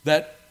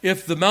 that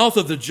if the mouth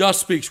of the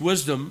just speaks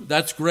wisdom,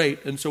 that's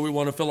great, and so we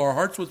want to fill our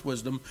hearts with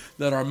wisdom,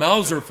 that our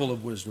mouths are full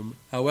of wisdom.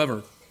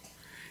 However,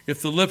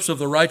 if the lips of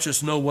the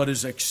righteous know what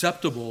is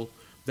acceptable,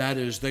 that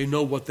is, they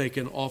know what they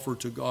can offer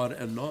to God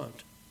and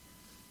not,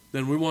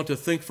 then we want to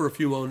think for a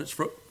few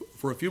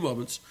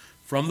moments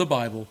from the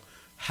Bible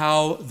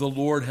how the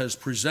Lord has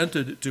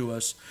presented to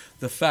us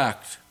the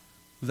fact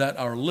that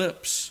our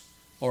lips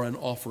are an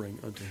offering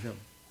unto him.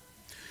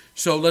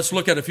 So let's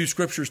look at a few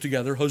scriptures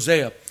together.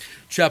 Hosea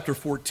chapter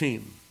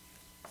 14.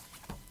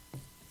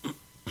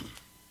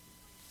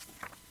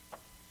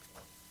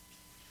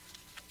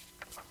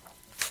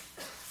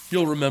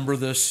 You'll remember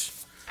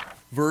this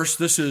verse.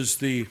 This is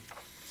the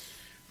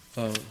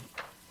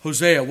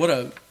Hosea. What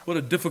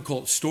a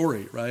difficult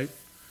story, right?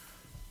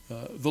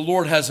 The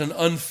Lord has an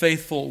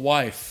unfaithful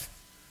wife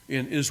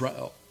in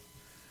Israel.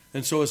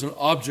 And so as an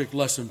object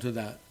lesson to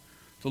that,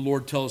 the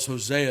Lord tells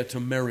Hosea to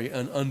marry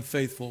an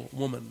unfaithful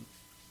woman.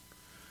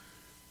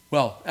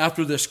 Well,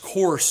 after this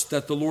course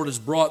that the Lord has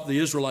brought the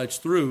Israelites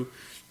through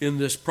in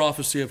this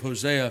prophecy of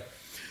Hosea,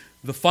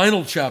 the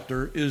final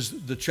chapter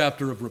is the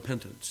chapter of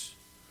repentance.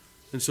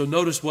 And so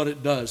notice what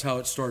it does, how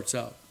it starts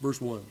out.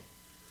 Verse 1.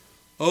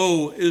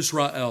 O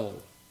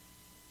Israel,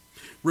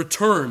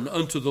 return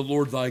unto the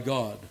Lord thy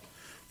God,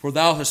 for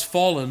thou hast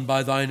fallen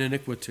by thine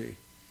iniquity.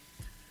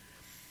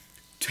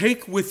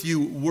 Take with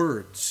you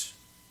words,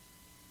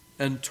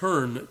 and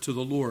turn to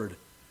the Lord.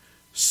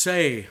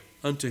 Say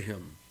unto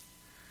him,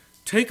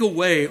 take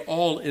away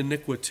all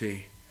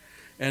iniquity,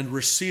 and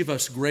receive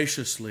us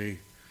graciously.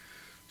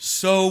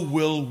 So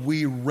will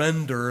we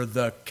render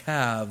the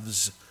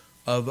calves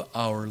of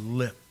our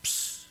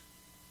lips.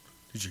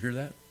 Did you hear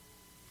that?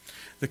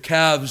 The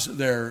calves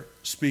there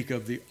speak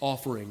of the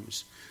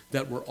offerings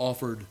that were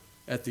offered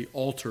at the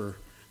altar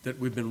that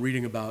we've been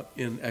reading about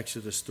in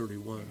Exodus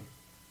 31.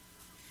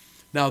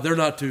 Now, they're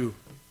not to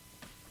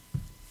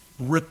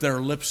rip their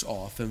lips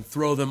off and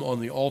throw them on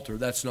the altar.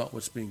 That's not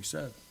what's being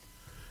said.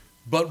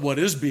 But what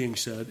is being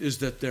said is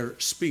that their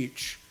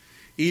speech,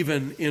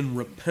 even in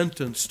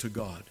repentance to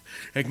God,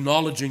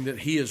 acknowledging that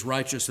he is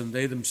righteous and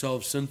they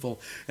themselves sinful,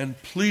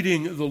 and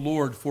pleading the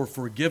Lord for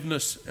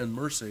forgiveness and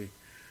mercy,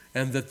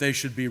 and that they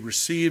should be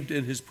received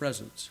in his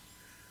presence,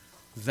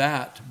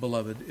 that,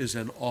 beloved, is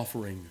an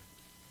offering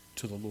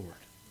to the Lord.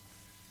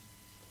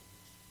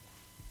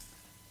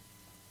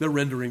 They're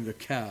rendering the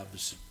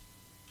calves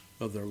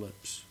of their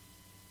lips.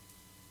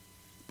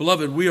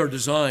 Beloved, we are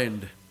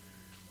designed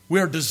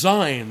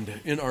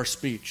in our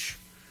speech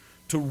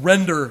to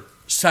render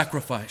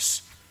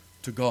sacrifice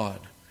to God,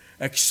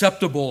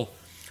 acceptable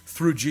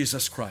through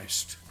Jesus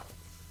Christ.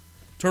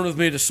 Turn with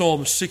me to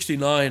Psalm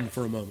 69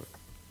 for a moment.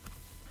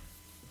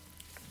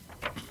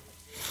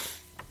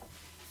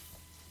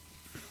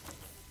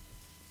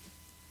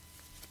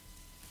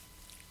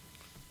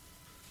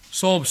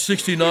 Psalm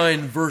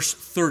 69, verse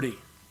 30.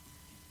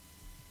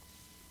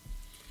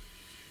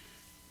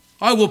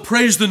 I will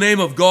praise the name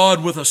of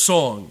God with a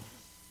song.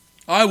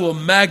 I will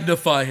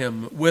magnify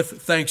him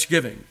with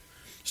thanksgiving.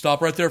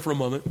 Stop right there for a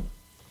moment.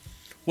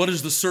 What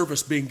is the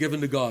service being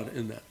given to God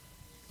in that?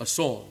 A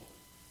song.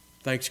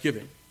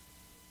 Thanksgiving.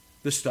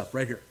 This stuff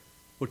right here.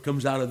 What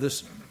comes out of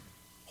this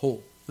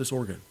hole, this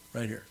organ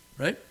right here,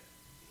 right?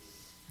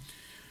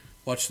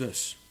 Watch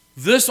this.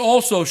 This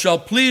also shall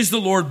please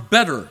the Lord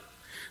better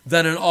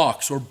than an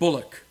ox or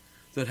bullock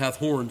that hath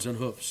horns and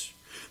hoofs.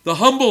 The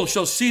humble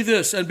shall see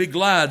this and be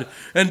glad,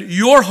 and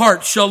your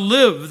heart shall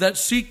live that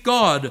seek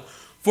God.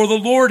 For the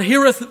Lord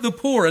heareth the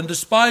poor and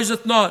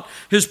despiseth not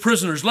his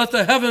prisoners. Let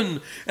the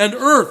heaven and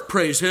earth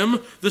praise him,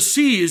 the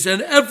seas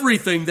and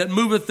everything that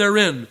moveth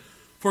therein.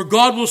 For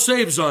God will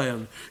save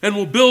Zion, and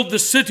will build the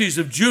cities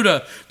of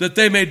Judah, that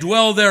they may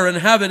dwell there and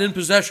have it in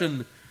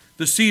possession.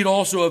 The seed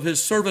also of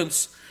his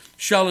servants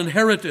shall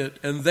inherit it,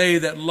 and they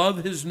that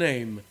love his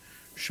name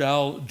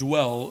shall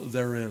dwell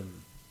therein.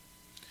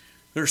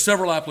 There are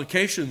several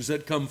applications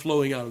that come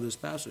flowing out of this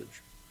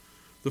passage.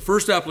 The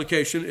first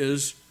application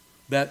is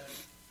that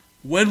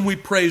when we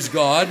praise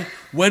God,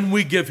 when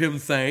we give him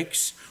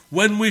thanks,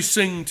 when we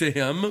sing to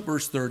him,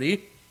 verse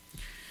 30,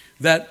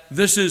 that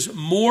this is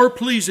more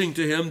pleasing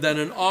to him than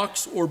an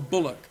ox or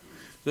bullock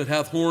that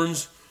hath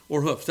horns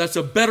or hoofs. That's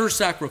a better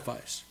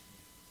sacrifice,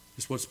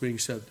 is what's being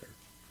said there.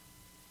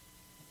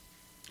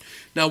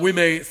 Now, we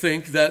may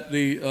think that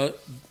the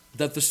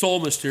that the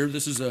psalmist here,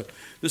 this is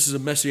a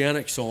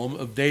messianic psalm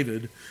of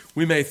David,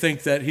 we may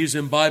think that he's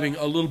imbibing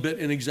a little bit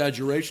in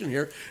exaggeration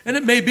here, and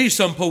it may be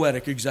some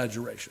poetic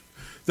exaggeration.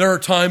 There are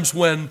times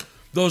when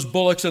those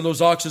bullocks and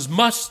those oxes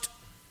must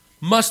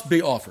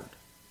be offered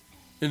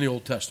in the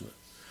Old Testament.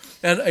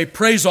 And a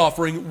praise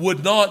offering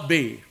would not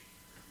be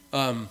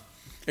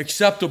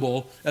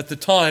acceptable at the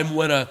time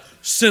when a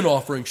sin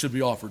offering should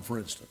be offered, for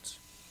instance.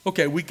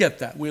 Okay, we get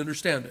that. We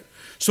understand it.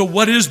 So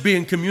what is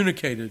being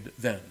communicated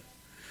then?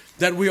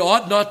 That we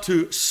ought not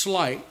to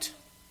slight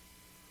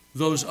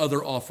those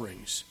other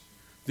offerings,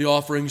 the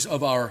offerings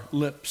of our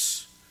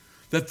lips.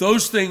 That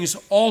those things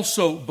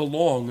also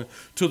belong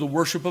to the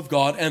worship of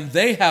God, and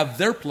they have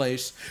their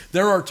place.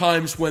 There are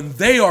times when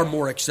they are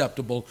more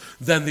acceptable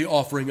than the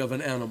offering of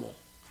an animal.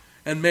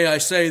 And may I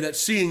say that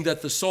seeing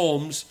that the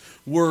Psalms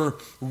were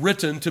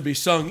written to be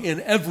sung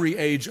in every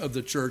age of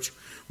the church,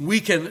 we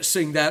can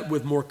sing that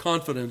with more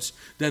confidence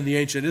than the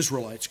ancient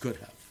Israelites could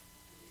have.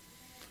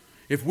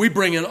 If we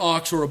bring an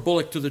ox or a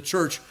bullock to the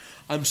church,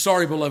 I'm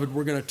sorry, beloved,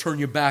 we're going to turn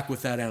you back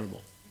with that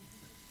animal.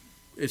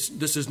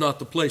 This is not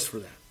the place for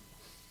that.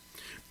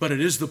 But it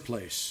is the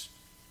place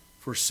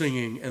for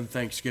singing and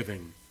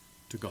thanksgiving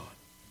to God.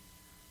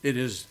 It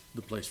is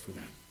the place for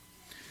that.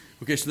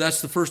 Okay, so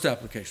that's the first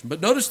application.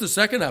 But notice the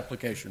second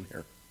application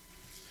here.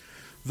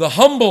 The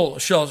humble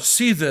shall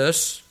see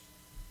this,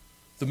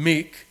 the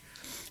meek,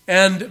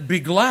 and be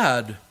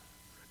glad,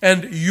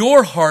 and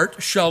your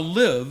heart shall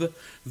live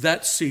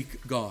that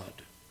seek God.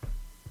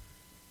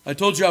 I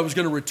told you I was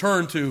going to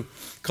return to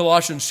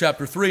Colossians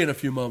chapter 3 in a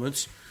few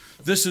moments.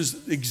 This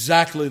is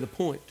exactly the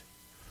point.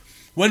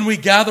 When we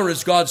gather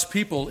as God's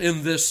people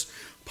in this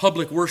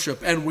public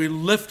worship and we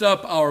lift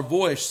up our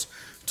voice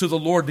to the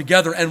Lord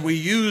together and we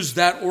use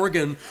that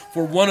organ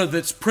for one of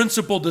its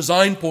principal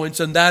design points,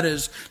 and that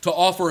is to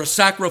offer a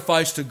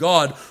sacrifice to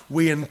God,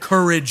 we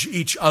encourage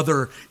each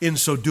other in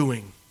so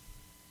doing.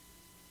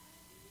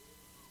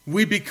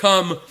 We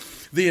become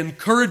the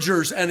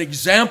encouragers and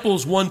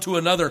examples one to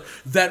another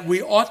that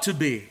we ought to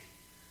be.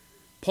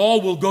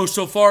 Paul will go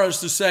so far as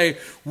to say,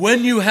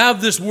 when you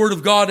have this word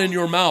of God in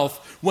your mouth,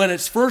 when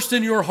it's first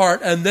in your heart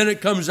and then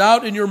it comes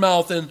out in your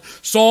mouth in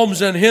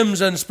psalms and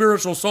hymns and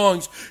spiritual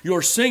songs,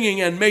 you're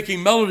singing and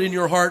making melody in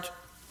your heart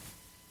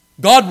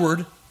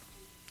Godward.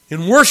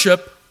 In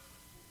worship,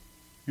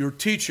 you're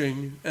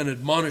teaching and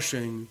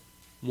admonishing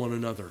one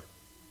another.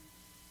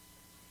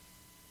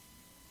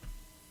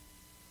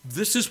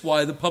 This is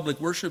why the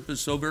public worship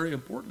is so very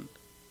important.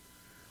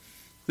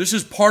 This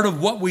is part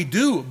of what we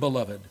do,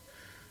 beloved.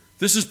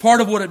 This is part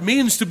of what it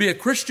means to be a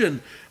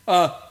Christian,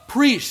 a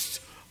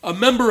priest, a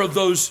member of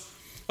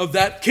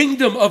that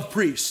kingdom of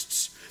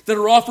priests that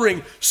are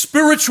offering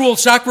spiritual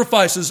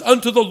sacrifices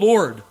unto the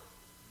Lord.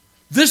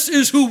 This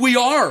is who we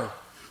are.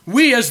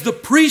 We, as the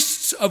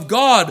priests of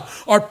God,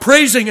 are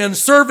praising and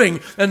serving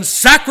and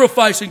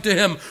sacrificing to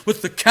Him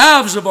with the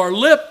calves of our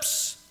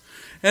lips.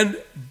 And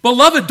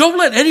beloved, don't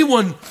let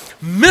anyone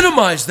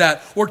minimize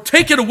that or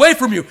take it away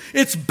from you.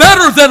 It's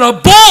better than a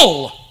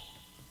bull.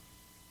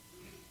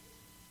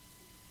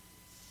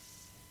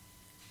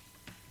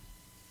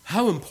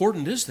 How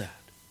important is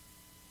that?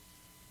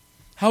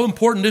 How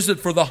important is it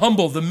for the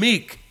humble, the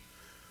meek?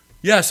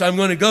 Yes, I'm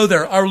going to go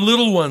there. Our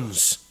little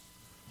ones,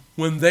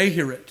 when they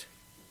hear it,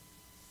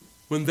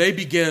 when they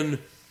begin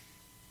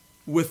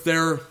with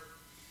their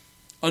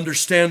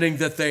understanding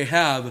that they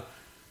have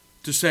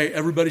to say,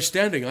 everybody's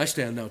standing, I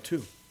stand now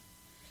too.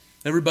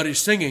 Everybody's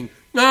singing,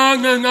 na,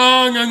 na,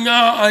 na, na,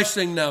 na, I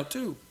sing now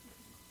too.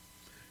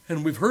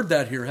 And we've heard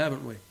that here,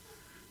 haven't we?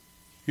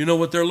 You know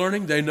what they're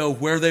learning? They know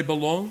where they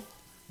belong.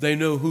 They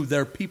know who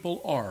their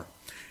people are.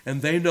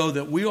 And they know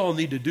that we all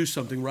need to do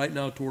something right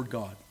now toward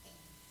God.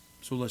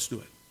 So let's do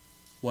it.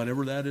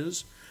 Whatever that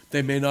is.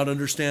 They may not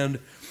understand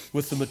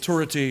with the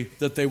maturity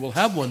that they will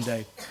have one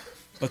day,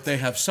 but they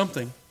have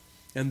something,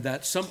 and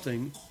that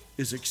something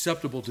is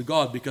acceptable to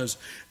God, because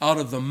out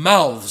of the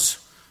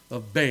mouths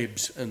of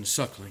babes and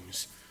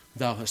sucklings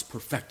thou hast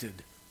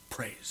perfected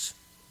praise.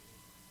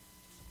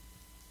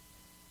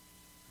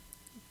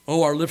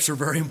 Oh, our lips are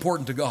very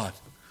important to God.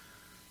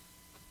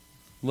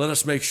 Let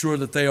us make sure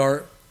that they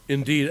are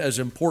indeed as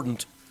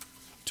important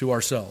to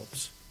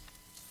ourselves.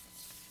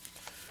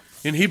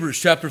 In Hebrews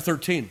chapter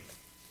 13,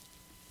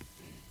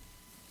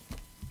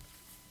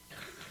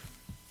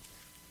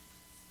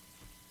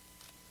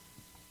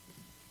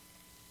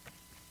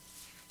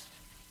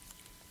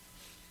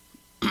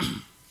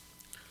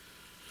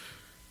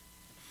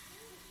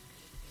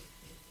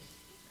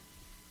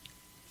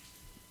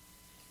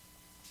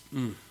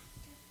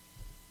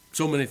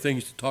 so many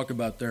things to talk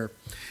about there.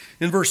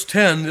 In verse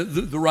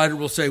 10, the writer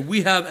will say,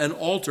 we have an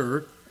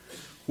altar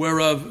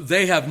whereof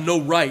they have no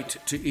right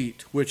to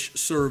eat, which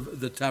serve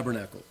the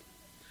tabernacle.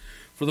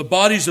 For the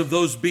bodies of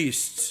those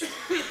beasts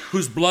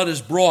whose blood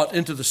is brought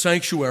into the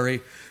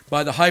sanctuary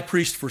by the high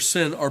priest for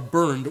sin are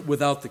burned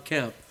without the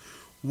camp.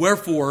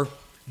 Wherefore,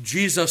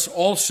 Jesus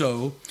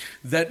also,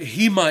 that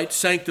he might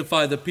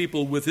sanctify the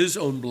people with his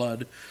own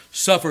blood,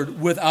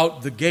 suffered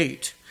without the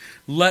gate.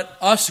 Let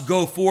us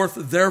go forth,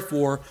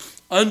 therefore,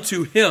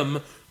 unto him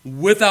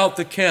without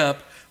the camp,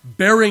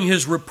 bearing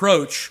his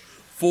reproach,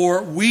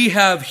 for we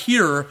have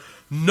here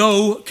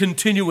no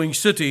continuing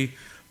city,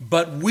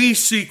 but we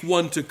seek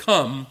one to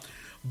come.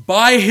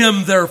 By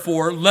him,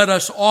 therefore, let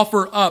us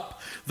offer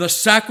up the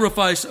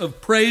sacrifice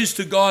of praise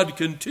to God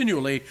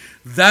continually,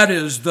 that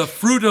is, the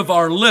fruit of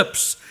our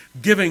lips,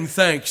 giving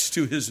thanks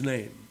to his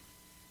name.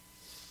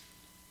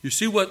 You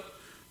see what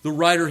the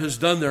writer has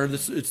done there?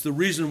 It's the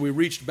reason we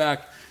reached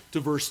back to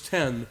verse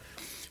 10.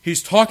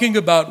 He's talking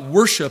about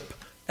worship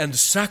and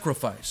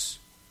sacrifice.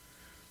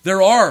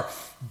 There are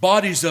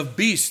bodies of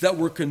beasts that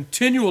were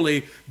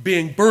continually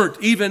being burnt,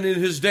 even in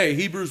his day.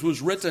 Hebrews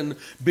was written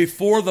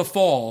before the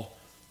fall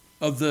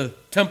of the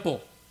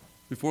temple,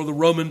 before the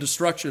Roman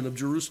destruction of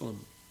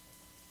Jerusalem.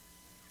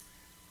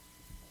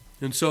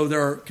 And so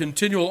there are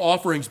continual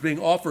offerings being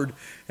offered.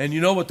 And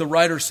you know what the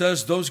writer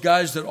says? Those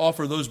guys that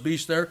offer those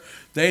beasts there,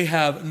 they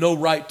have no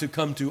right to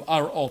come to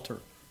our altar.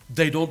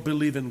 They don't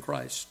believe in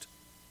Christ.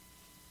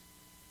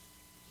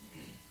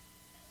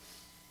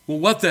 Well,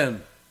 what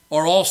then?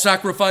 Are all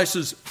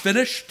sacrifices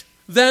finished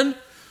then?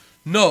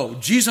 No.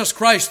 Jesus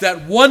Christ,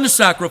 that one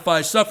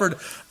sacrifice, suffered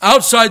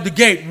outside the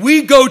gate.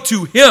 We go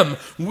to him.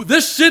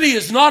 This city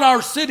is not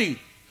our city.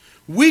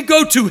 We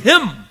go to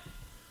him.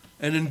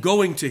 And in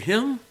going to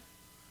him,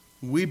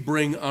 we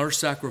bring our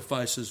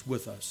sacrifices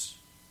with us.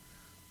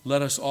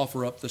 Let us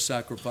offer up the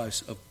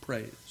sacrifice of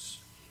praise,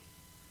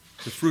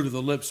 the fruit of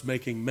the lips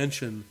making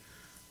mention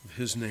of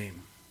his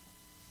name.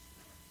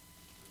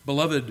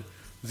 Beloved,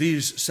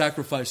 these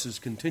sacrifices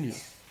continue.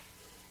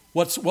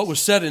 What was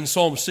said in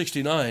Psalm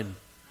 69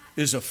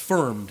 is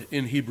affirmed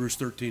in Hebrews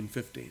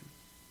 13:15.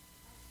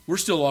 We're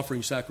still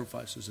offering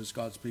sacrifices as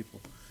God's people.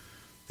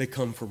 They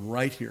come from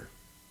right here.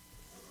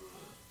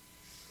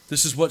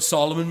 This is what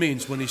Solomon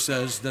means when he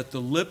says that the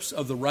lips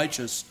of the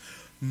righteous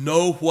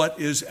know what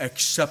is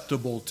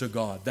acceptable to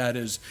God. That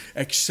is,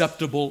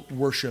 acceptable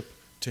worship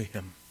to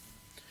him.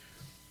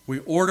 We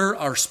order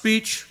our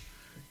speech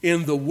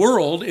in the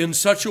world in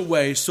such a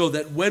way so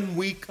that when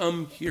we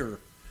come here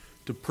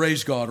to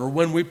praise God, or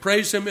when we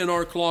praise him in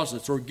our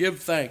closets, or give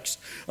thanks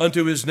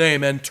unto his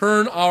name and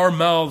turn our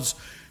mouths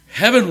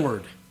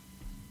heavenward,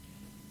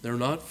 they're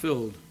not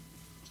filled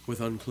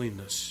with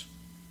uncleanness.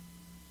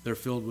 They're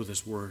filled with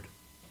his word.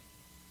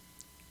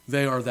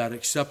 They are that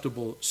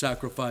acceptable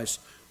sacrifice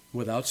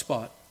without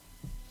spot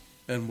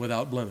and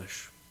without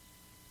blemish,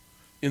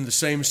 in the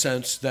same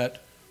sense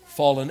that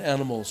fallen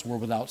animals were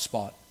without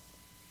spot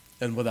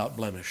and without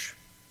blemish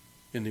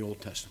in the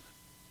Old Testament.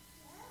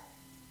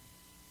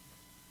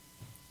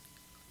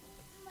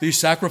 These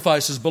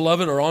sacrifices,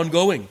 beloved, are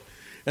ongoing,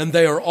 and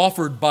they are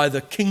offered by the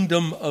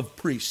kingdom of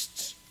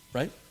priests,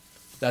 right?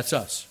 That's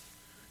us.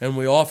 And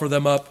we offer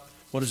them up,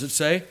 what does it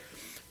say?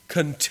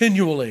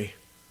 Continually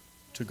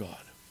to God.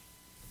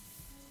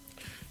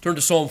 Turn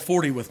to Psalm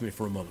 40 with me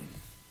for a moment.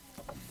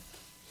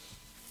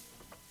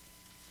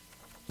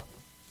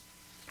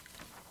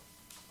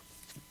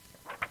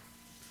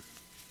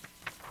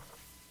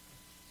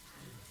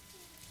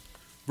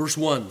 Verse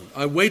 1,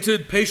 I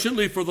waited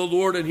patiently for the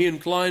Lord, and he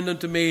inclined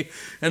unto me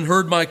and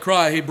heard my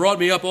cry. He brought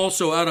me up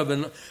also out of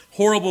an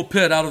horrible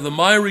pit, out of the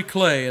miry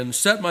clay, and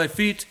set my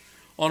feet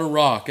on a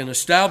rock, and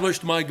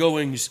established my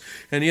goings.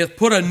 And he hath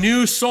put a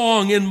new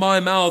song in my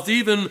mouth,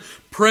 even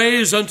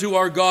praise unto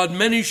our God.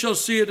 Many shall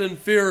see it and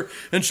fear,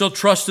 and shall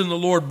trust in the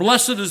Lord.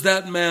 Blessed is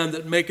that man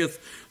that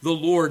maketh the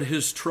Lord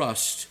his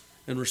trust,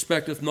 and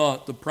respecteth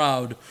not the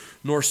proud,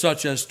 nor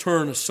such as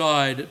turn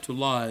aside to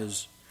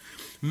lies.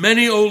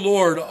 Many, O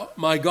Lord,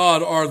 my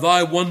God, are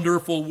thy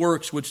wonderful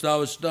works which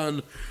thou hast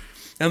done,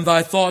 and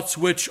thy thoughts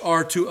which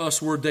are to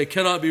usward. They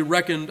cannot be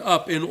reckoned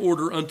up in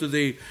order unto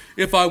thee.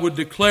 If I would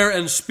declare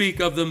and speak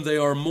of them, they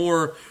are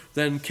more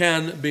than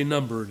can be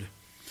numbered.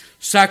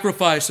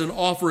 Sacrifice and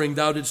offering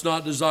thou didst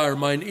not desire.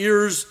 Mine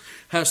ears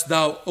hast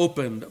thou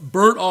opened.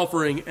 Burnt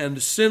offering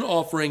and sin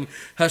offering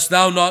hast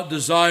thou not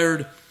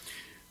desired.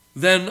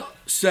 Then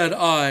said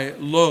I,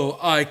 Lo,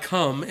 I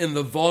come. In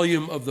the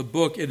volume of the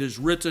book it is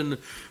written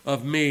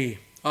of me.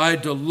 I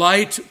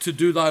delight to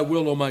do thy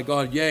will, O my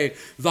God. Yea,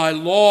 thy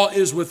law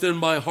is within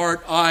my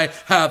heart. I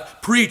have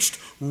preached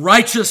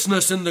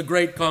righteousness in the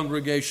great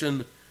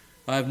congregation.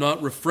 I have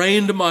not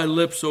refrained my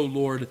lips, O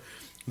Lord.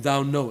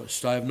 Thou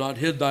knowest. I have not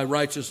hid thy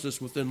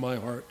righteousness within my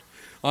heart.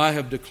 I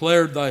have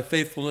declared thy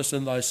faithfulness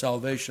and thy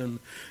salvation.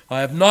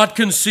 I have not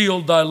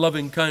concealed thy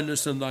loving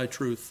kindness and thy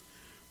truth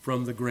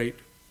from the great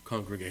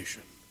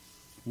congregation.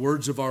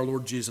 Words of our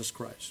Lord Jesus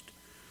Christ.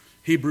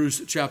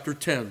 Hebrews chapter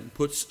 10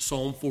 puts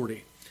Psalm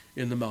 40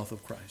 in the mouth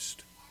of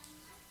Christ.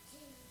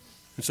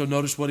 And so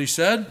notice what he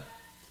said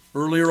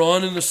earlier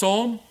on in the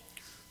psalm.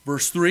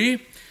 Verse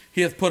 3,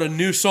 he hath put a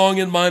new song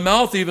in my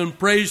mouth, even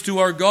praise to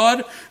our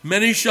God.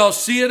 Many shall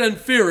see it and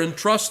fear and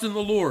trust in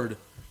the Lord.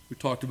 We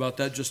talked about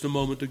that just a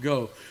moment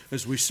ago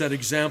as we set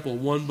example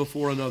one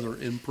before another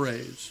in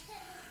praise.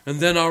 And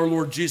then our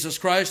Lord Jesus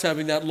Christ,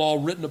 having that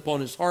law written upon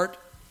his heart,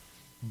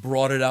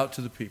 brought it out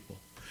to the people.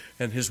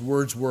 And his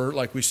words were,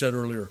 like we said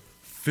earlier,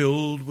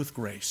 filled with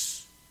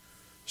grace,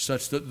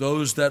 such that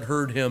those that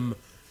heard him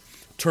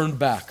turned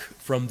back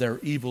from their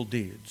evil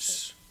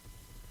deeds.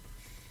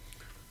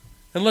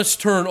 And let's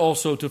turn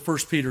also to 1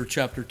 Peter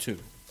chapter 2.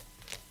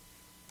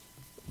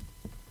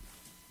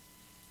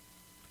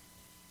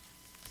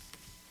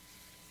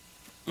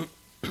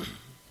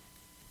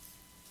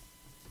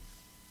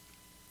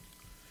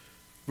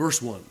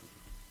 Verse 1.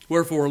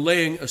 Wherefore,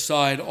 laying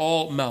aside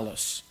all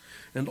malice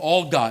and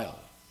all guile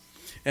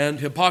and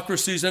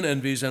hypocrisies and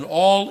envies and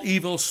all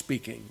evil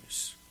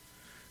speakings,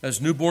 as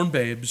newborn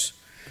babes,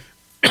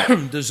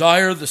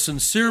 desire the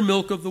sincere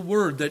milk of the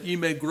word, that ye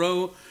may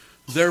grow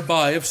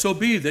thereby, if so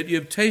be that ye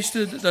have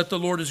tasted that the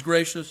Lord is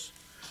gracious,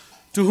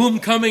 to whom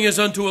coming as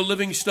unto a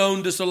living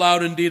stone,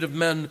 disallowed indeed of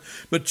men,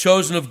 but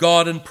chosen of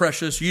God and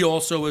precious, ye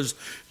also as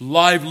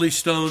lively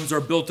stones are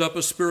built up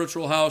a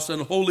spiritual house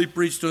and holy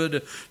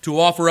priesthood, to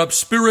offer up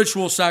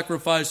spiritual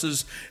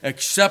sacrifices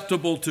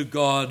acceptable to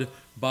God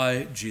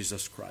by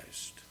Jesus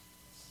Christ.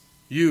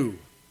 You,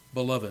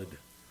 beloved,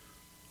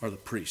 are the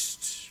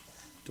priests,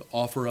 to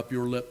offer up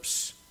your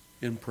lips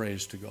in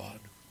praise to God.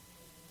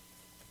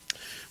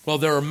 Well,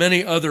 there are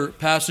many other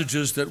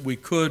passages that we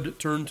could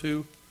turn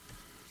to.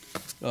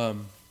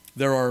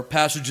 There are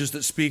passages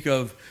that speak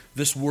of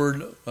this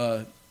word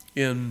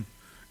in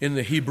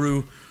the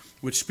Hebrew,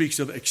 which speaks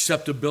of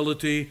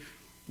acceptability.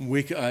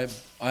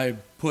 I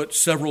put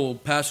several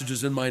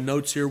passages in my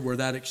notes here where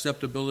that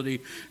acceptability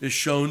is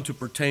shown to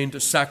pertain to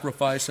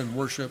sacrifice and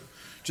worship,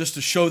 just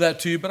to show that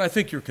to you. But I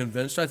think you're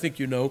convinced. I think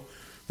you know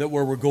that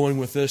where we're going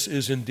with this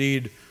is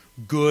indeed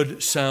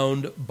good,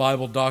 sound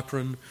Bible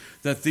doctrine,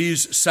 that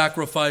these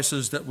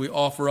sacrifices that we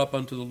offer up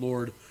unto the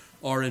Lord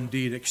are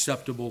indeed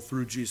acceptable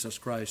through Jesus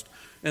Christ.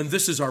 And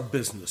this is our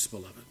business,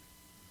 beloved.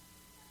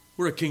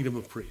 We're a kingdom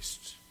of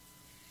priests.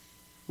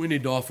 We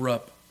need to offer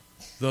up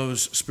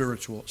those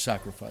spiritual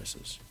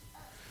sacrifices.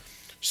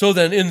 So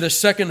then, in the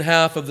second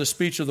half of the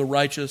speech of the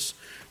righteous,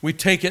 we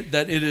take it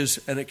that it is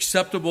an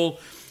acceptable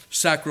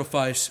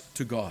sacrifice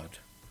to God.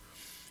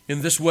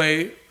 In this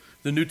way,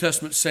 the New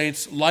Testament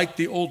saints, like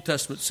the Old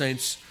Testament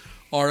saints,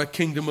 are a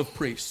kingdom of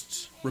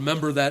priests.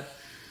 Remember that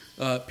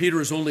Peter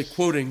is only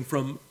quoting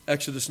from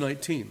Exodus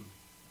 19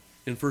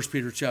 in 1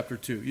 Peter chapter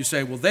 2. You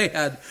say, well, they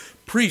had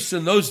priests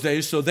in those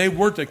days, so they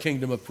weren't a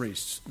kingdom of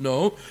priests.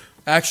 No,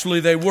 actually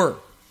they were.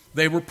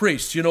 They were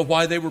priests. You know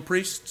why they were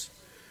priests?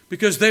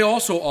 Because they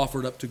also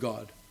offered up to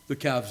God the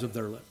calves of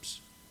their lips.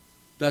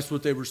 That's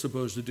what they were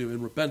supposed to do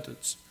in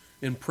repentance,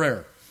 in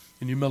prayer,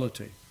 in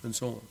humility, and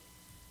so on.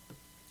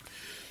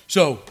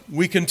 So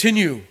we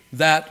continue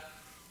that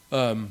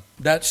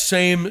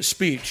same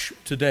speech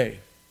today.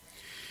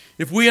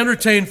 If we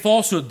entertain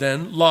falsehood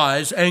then,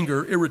 lies,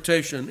 anger,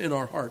 irritation in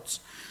our hearts,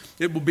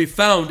 it will be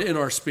found in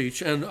our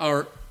speech, and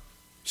our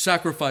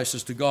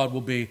sacrifices to God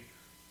will be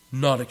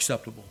not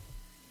acceptable.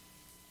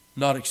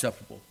 Not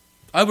acceptable.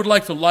 I would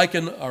like to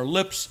liken our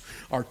lips,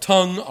 our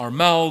tongue, our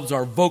mouths,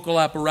 our vocal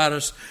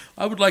apparatus,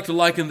 I would like to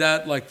liken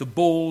that like the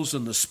bowls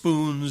and the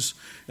spoons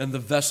and the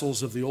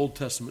vessels of the Old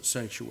Testament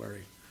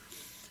sanctuary,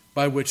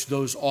 by which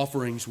those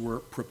offerings were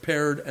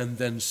prepared and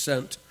then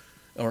sent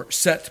or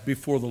set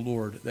before the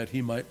Lord that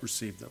he might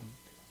receive them.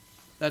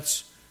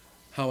 That's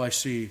how I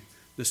see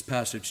this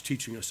passage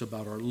teaching us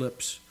about our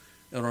lips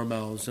and our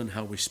mouths and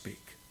how we speak.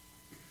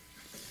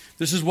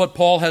 This is what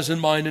Paul has in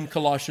mind in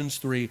Colossians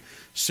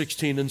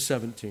 3:16 and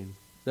 17,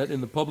 that in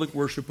the public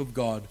worship of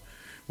God,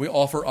 we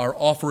offer our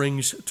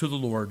offerings to the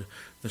Lord,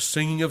 the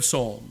singing of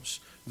psalms,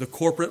 the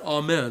corporate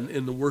amen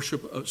in the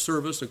worship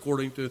service,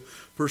 according to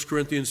 1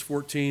 Corinthians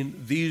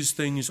 14. These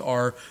things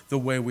are the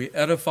way we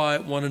edify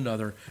one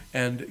another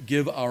and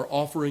give our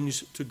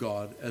offerings to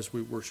God as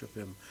we worship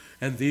him.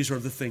 And these are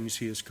the things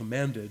he has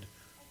commanded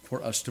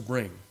for us to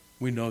bring.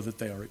 We know that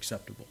they are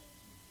acceptable.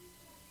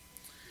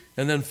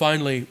 And then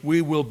finally,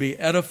 we will be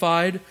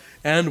edified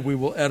and we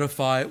will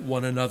edify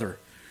one another.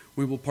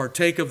 We will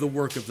partake of the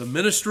work of the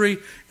ministry,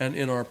 and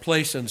in our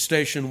place and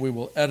station we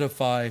will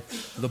edify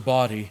the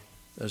body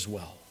as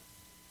well.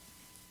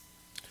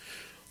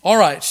 All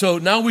right, so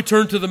now we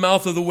turn to the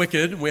mouth of the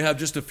wicked. We have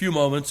just a few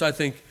moments. I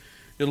think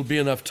it'll be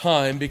enough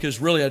time, because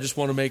really I just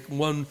want to make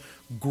one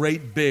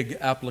great big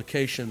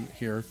application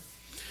here.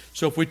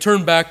 So if we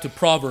turn back to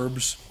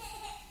Proverbs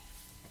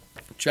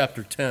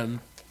chapter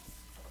 10.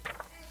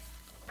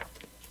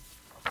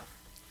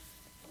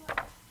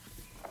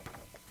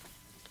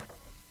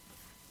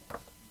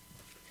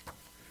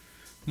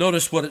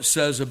 Notice what it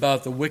says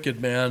about the wicked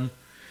man.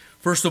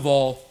 First of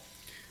all,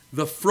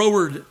 the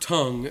froward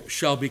tongue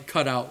shall be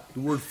cut out. The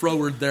word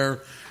froward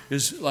there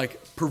is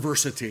like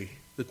perversity.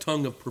 The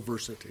tongue of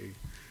perversity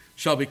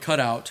shall be cut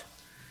out.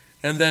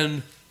 And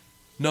then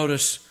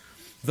notice,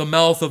 the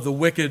mouth of the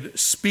wicked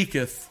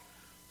speaketh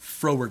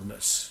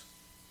frowardness.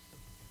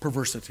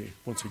 Perversity,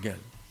 once again.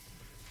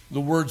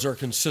 The words are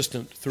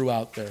consistent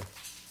throughout there.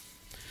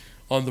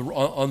 On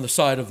the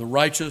side of the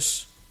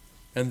righteous,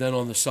 and then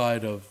on the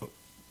side of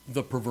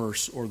the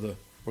perverse or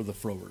the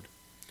froward.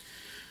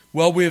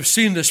 Well, we have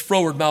seen this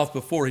froward mouth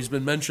before. He's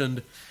been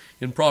mentioned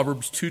in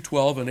Proverbs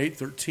 2:12 and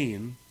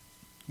 8:13.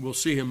 We'll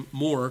see him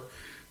more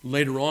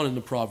later on in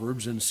the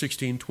Proverbs in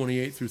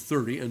 16:28 through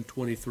 30 and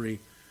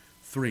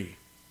 23:3.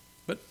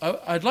 But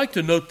I'd like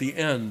to note the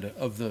end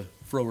of the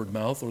froward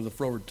mouth or the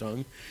froward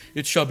tongue.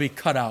 It shall be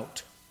cut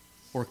out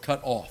or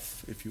cut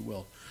off, if you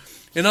will.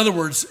 In other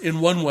words,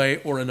 in one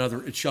way or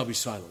another, it shall be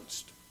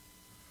silenced.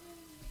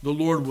 The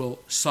Lord will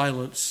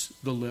silence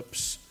the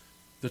lips,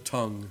 the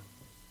tongue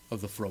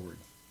of the froward.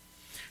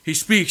 He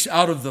speaks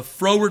out of the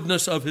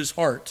frowardness of his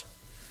heart.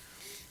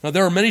 Now,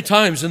 there are many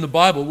times in the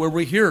Bible where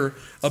we hear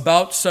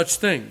about such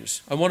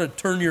things. I want to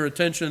turn your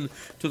attention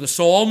to the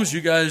Psalms.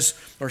 You guys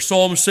are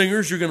psalm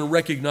singers. You're going to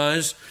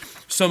recognize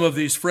some of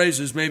these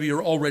phrases. Maybe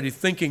you're already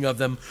thinking of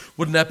them.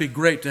 Wouldn't that be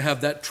great to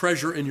have that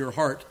treasure in your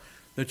heart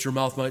that your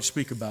mouth might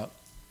speak about,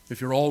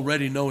 if you're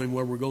already knowing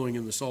where we're going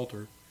in the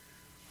Psalter?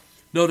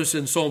 Notice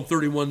in Psalm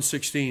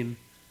 31:16,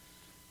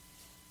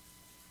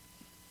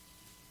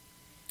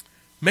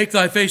 make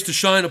thy face to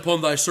shine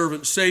upon thy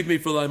servant. Save me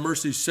for thy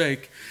mercy's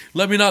sake.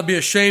 Let me not be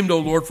ashamed, O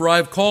Lord, for I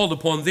have called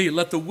upon thee.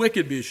 Let the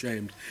wicked be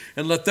ashamed,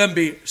 and let them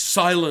be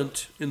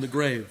silent in the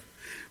grave.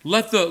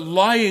 Let the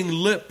lying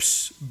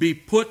lips be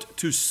put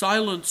to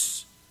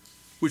silence,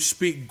 which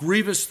speak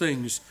grievous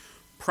things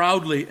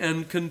proudly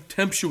and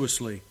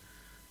contemptuously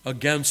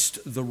against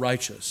the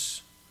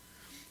righteous.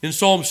 In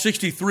Psalm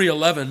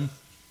 63:11,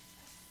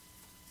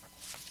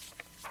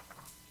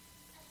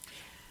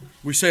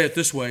 we say it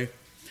this way: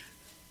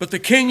 but the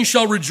king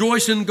shall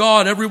rejoice in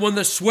God. Everyone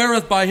that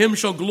sweareth by him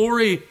shall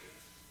glory.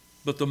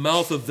 But the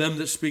mouth of them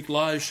that speak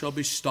lies shall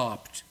be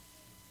stopped.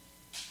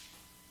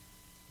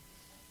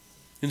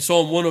 In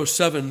Psalm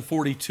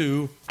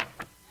 107:42,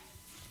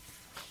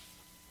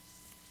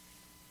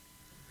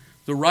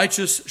 the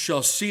righteous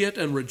shall see it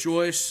and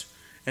rejoice,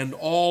 and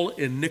all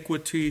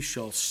iniquity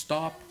shall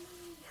stop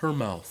her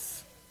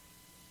mouth.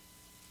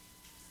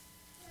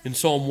 In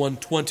Psalm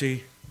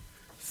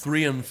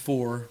 120:3 and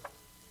 4,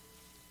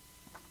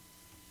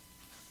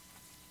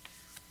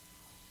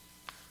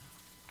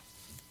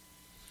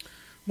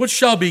 what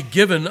shall be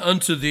given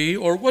unto thee,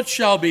 or what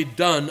shall be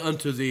done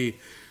unto thee,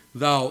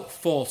 thou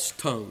false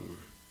tongue?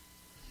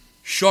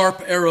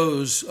 Sharp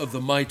arrows of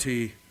the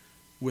mighty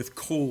with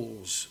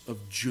coals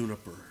of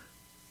juniper.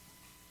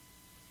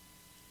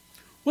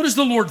 What does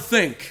the Lord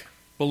think,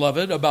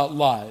 beloved, about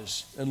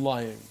lies and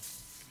lying?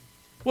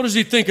 What does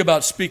he think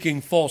about speaking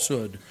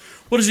falsehood?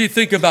 What does he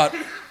think about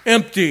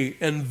empty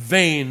and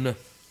vain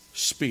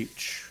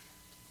speech?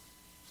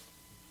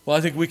 Well,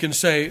 I think we can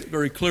say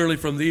very clearly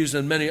from these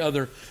and many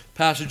other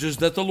passages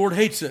that the Lord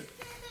hates it.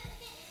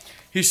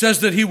 He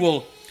says that he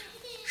will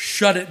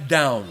shut it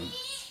down.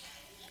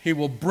 He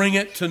will bring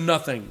it to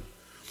nothing.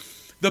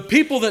 The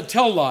people that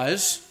tell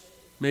lies,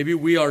 maybe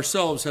we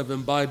ourselves have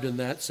imbibed in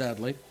that,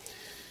 sadly.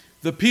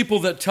 The people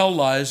that tell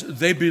lies,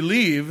 they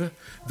believe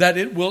that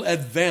it will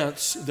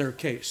advance their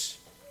case,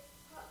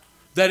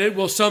 that it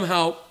will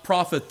somehow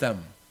profit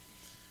them.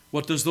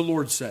 What does the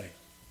Lord say?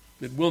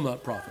 It will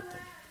not profit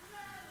them.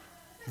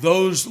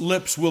 Those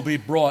lips will be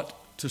brought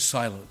to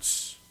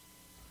silence.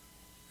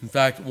 In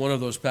fact, one of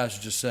those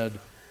passages said,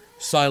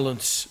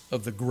 silence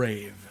of the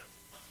grave.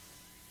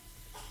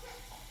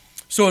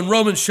 So in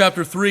Romans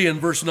chapter 3 and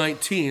verse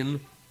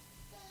 19,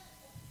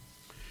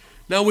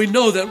 now we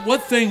know that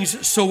what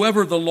things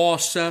soever the law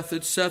saith,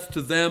 it saith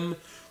to them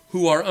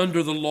who are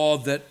under the law,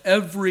 that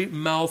every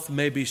mouth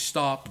may be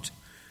stopped,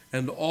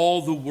 and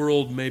all the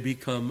world may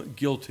become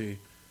guilty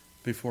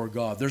before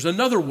God. There's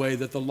another way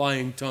that the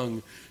lying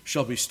tongue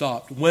shall be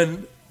stopped.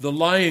 When the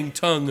lying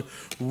tongue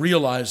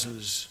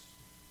realizes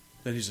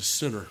that he's a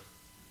sinner.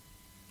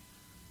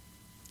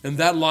 And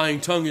that lying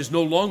tongue is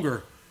no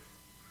longer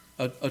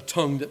a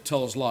tongue that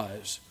tells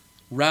lies.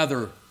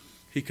 Rather,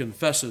 he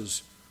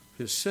confesses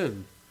his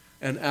sin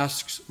and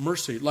asks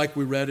mercy, like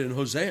we read in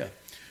Hosea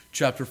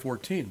chapter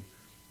 14.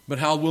 But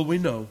how will he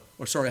know,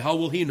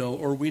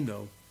 or we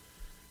know,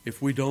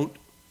 if we don't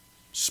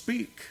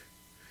speak,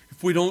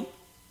 if we don't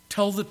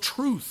tell the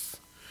truth,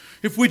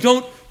 if we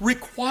don't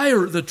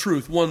require the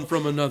truth one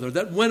from another?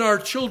 That when our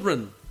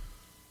children,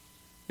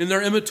 in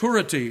their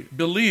immaturity,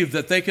 believe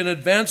that they can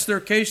advance their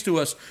case to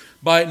us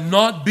by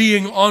not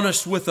being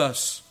honest with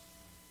us,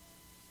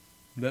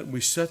 that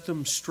we set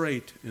them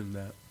straight in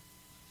that.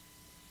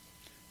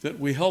 That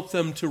we help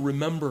them to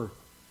remember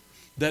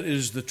that it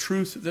is the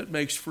truth that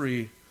makes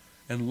free,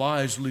 and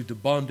lies lead to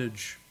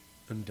bondage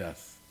and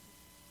death.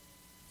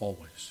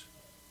 Always.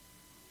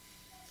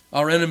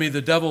 Our enemy,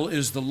 the devil,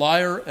 is the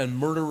liar and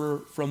murderer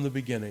from the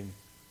beginning.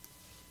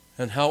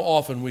 And how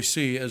often we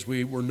see, as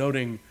we were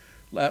noting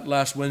at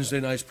last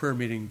Wednesday night's prayer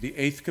meeting, the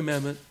 8th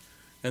commandment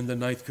and the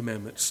 9th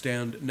commandment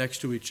stand next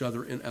to each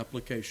other in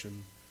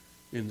application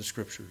in the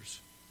Scriptures.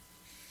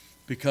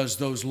 Because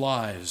those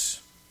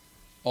lies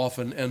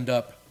often end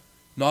up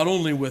not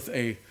only with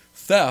a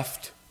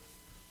theft,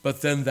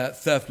 but then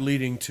that theft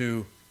leading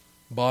to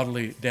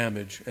bodily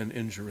damage and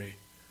injury,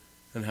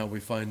 and how we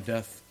find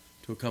death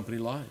to accompany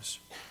lies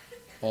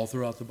all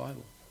throughout the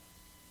Bible.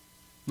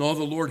 No,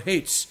 the Lord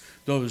hates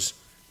those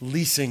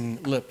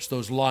leasing lips,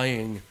 those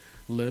lying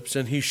lips,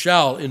 and he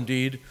shall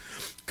indeed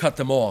cut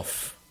them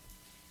off.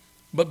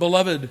 But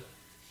beloved,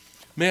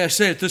 may I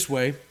say it this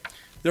way,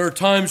 there are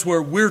times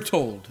where we're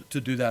told to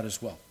do that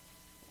as well.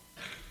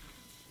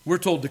 We're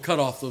told to cut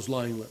off those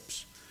lying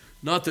lips.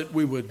 Not that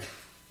we would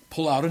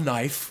pull out a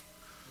knife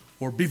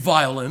or be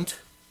violent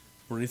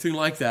or anything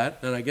like that.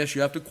 And I guess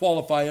you have to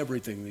qualify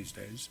everything these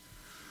days.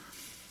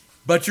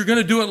 But you're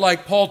going to do it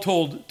like Paul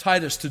told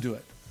Titus to do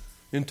it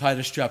in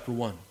Titus chapter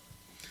 1.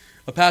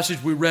 A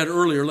passage we read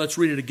earlier. Let's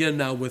read it again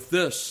now with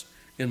this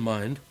in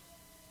mind.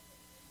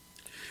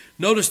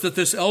 Notice that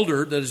this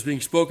elder that is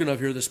being spoken of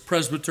here, this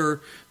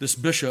presbyter, this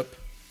bishop,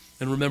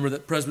 and remember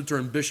that presbyter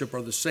and bishop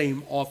are the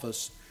same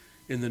office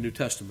in the New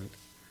Testament.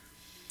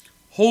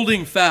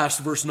 Holding fast,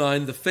 verse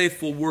 9, the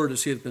faithful word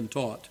as he hath been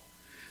taught,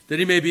 that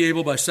he may be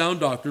able by sound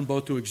doctrine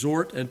both to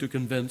exhort and to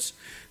convince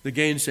the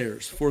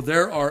gainsayers. For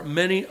there are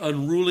many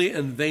unruly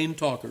and vain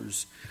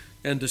talkers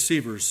and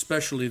deceivers,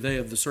 especially they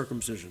of the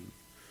circumcision,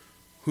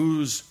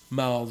 whose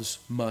mouths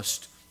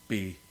must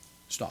be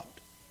stopped.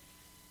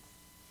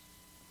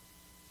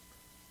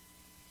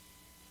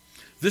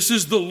 This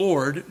is the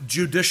Lord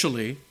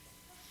judicially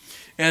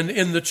and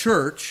in the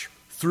church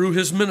through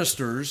his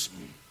ministers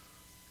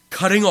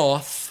cutting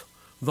off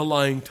the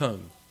lying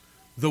tongue,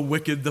 the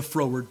wicked, the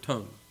froward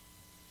tongue.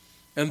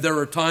 And there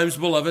are times,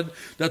 beloved,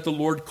 that the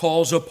Lord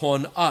calls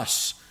upon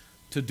us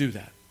to do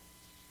that.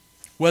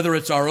 Whether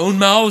it's our own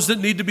mouths that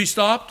need to be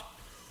stopped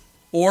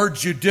or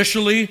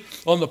judicially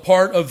on the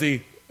part of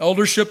the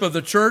eldership of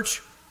the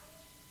church,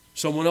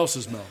 someone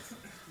else's mouth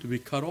to be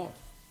cut off.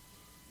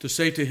 To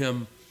say to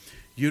him,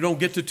 you don't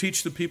get to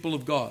teach the people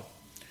of God.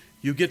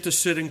 You get to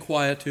sit in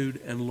quietude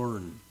and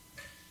learn.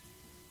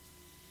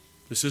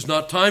 This is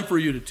not time for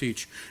you to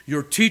teach.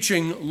 You're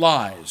teaching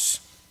lies.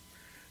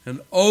 And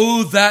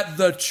oh, that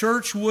the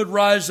church would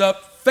rise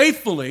up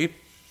faithfully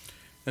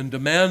and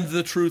demand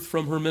the truth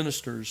from her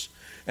ministers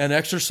and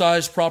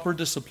exercise proper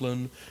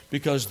discipline,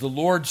 because the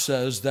Lord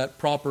says that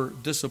proper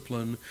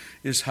discipline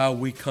is how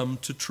we come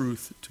to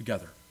truth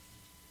together.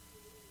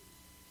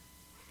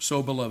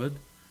 So, beloved,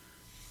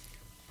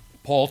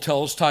 Paul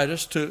tells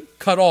Titus to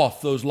cut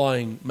off those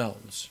lying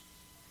mouths.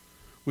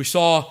 We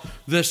saw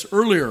this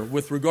earlier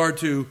with regard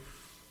to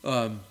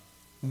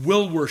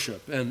will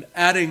worship and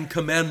adding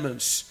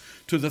commandments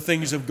to the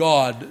things of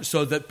God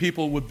so that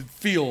people would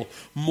feel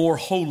more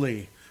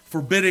holy,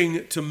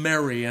 forbidding to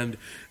marry and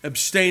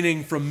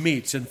abstaining from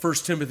meats in 1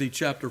 Timothy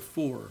chapter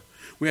 4.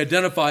 We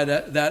identify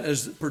that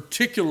as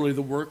particularly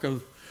the work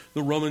of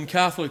the Roman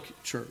Catholic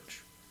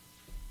Church.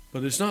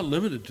 But it's not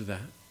limited to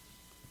that.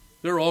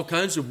 There are all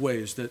kinds of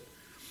ways that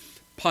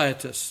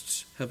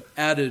pietists have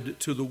added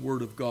to the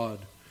Word of God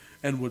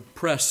and would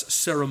press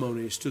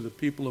ceremonies to the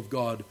people of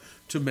God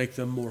to make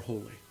them more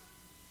holy,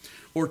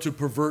 or to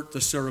pervert the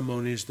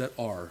ceremonies that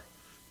are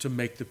to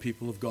make the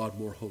people of God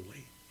more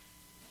holy.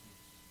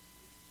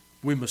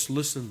 We must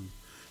listen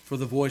for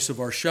the voice of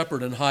our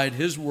shepherd and hide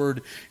his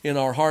word in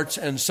our hearts,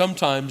 and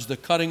sometimes the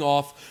cutting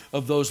off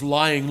of those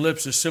lying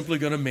lips is simply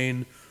going to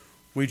mean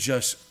we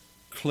just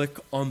click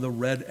on the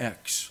red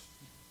X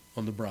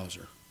on the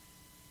browser.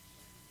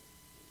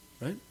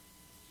 Right?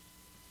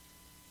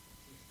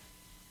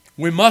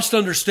 We must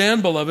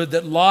understand, beloved,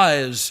 that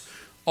lies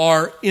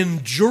are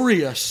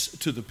injurious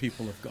to the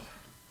people of God.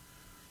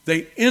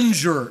 They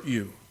injure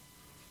you.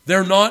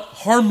 They're not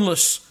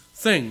harmless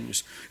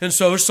things. And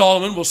so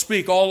Solomon will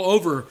speak all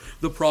over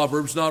the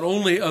Proverbs, not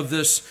only of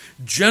this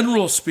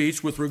general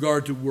speech with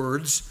regard to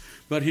words,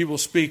 but he will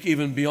speak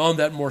even beyond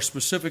that more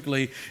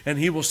specifically, and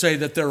he will say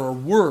that there are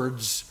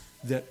words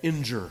that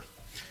injure.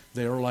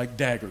 They are like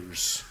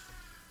daggers.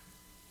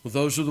 Well,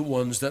 those are the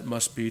ones that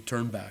must be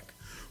turned back.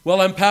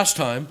 Well, I'm past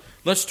time.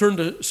 Let's turn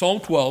to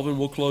Psalm 12, and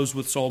we'll close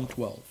with Psalm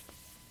 12.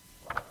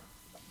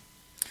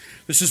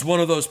 This is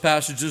one of those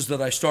passages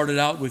that I started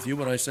out with you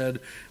when I said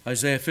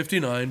Isaiah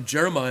 59,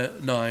 Jeremiah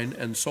 9,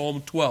 and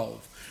Psalm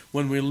 12.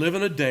 When we live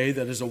in a day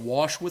that is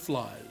awash with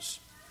lies,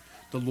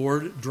 the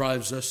Lord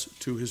drives us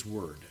to his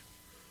word.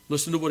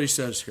 Listen to what he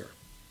says here.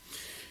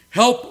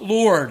 Help,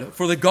 Lord,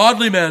 for the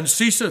godly man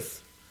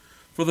ceaseth,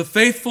 for the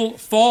faithful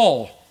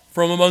fall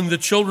from among the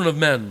children of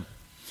men.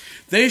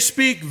 They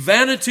speak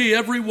vanity,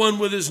 every one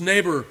with his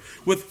neighbor,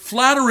 with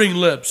flattering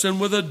lips, and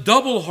with a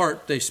double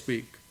heart they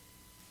speak.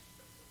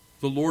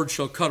 The Lord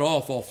shall cut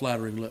off all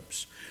flattering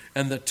lips,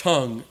 and the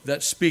tongue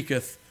that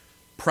speaketh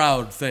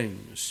proud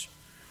things,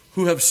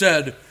 who have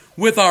said,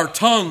 with our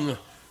tongue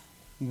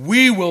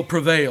we will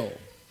prevail.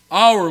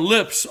 Our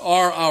lips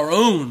are our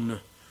own.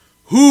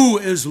 Who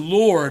is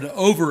Lord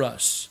over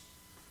us?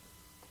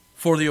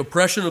 For the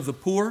oppression of the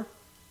poor,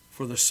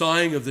 for the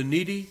sighing of the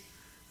needy,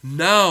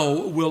 now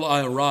will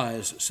I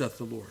arise, saith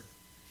the Lord.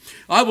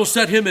 I will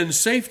set him in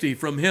safety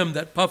from him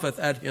that puffeth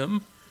at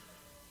him.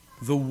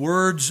 The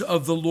words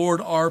of the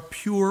Lord are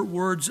pure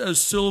words as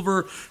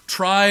silver,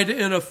 tried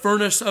in a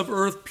furnace of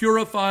earth,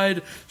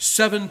 purified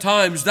 7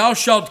 times. Thou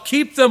shalt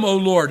keep them, O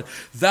Lord.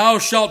 Thou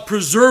shalt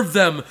preserve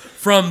them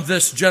from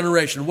this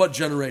generation. What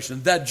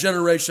generation? That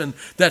generation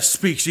that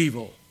speaks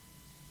evil.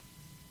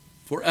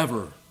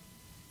 Forever.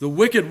 The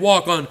wicked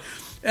walk on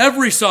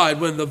every side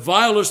when the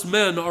vilest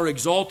men are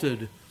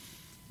exalted.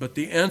 But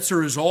the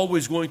answer is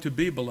always going to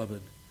be,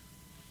 beloved,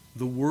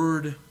 the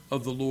word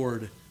of the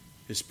Lord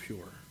is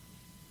pure.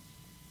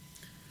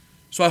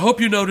 So I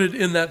hope you noted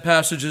in that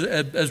passage,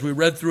 as we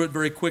read through it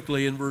very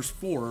quickly in verse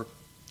 4,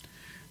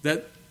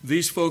 that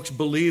these folks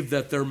believe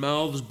that their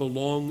mouths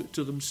belong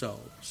to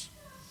themselves.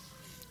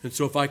 And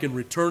so if I can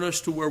return us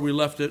to where we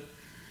left it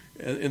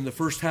in the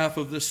first half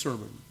of this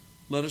sermon,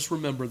 let us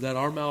remember that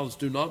our mouths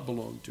do not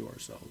belong to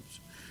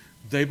ourselves.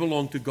 They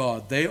belong to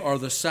God. They are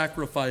the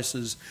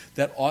sacrifices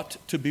that ought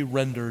to be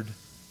rendered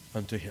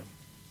unto Him.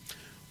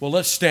 Well,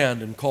 let's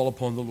stand and call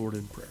upon the Lord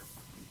in prayer.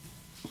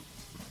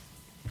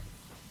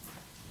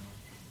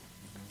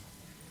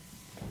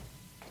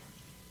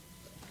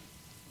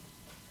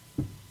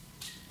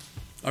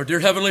 Our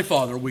dear Heavenly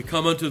Father, we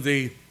come unto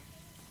Thee,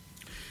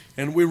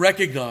 and we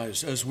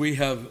recognize, as we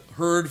have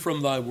heard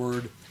from Thy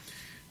word,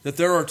 that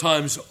there are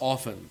times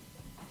often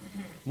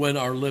when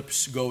our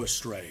lips go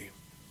astray.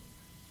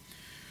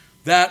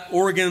 That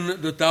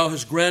organ that Thou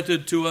hast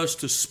granted to us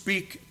to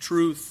speak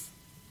truth,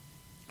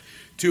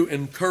 to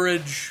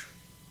encourage,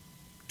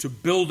 to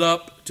build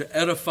up, to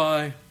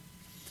edify,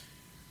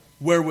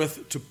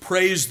 wherewith to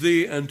praise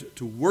Thee and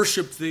to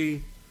worship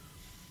Thee,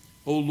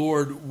 O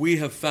Lord, we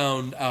have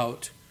found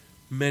out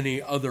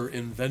many other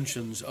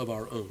inventions of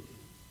our own.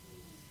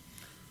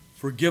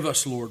 Forgive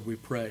us, Lord, we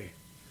pray,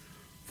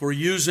 for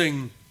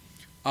using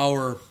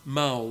our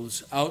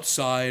mouths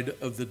outside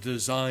of the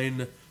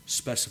design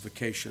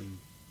specification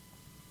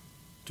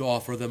to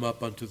offer them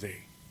up unto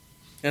Thee.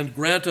 And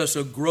grant us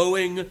a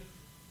growing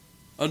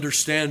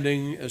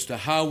understanding as to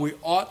how we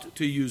ought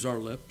to use our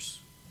lips.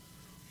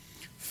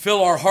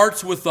 Fill our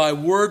hearts with Thy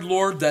word,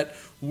 Lord, that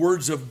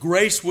words of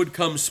grace would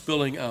come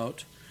spilling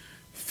out.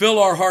 Fill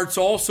our hearts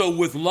also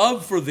with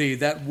love for Thee,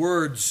 that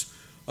words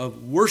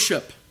of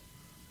worship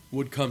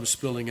would come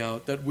spilling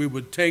out, that we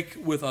would take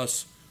with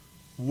us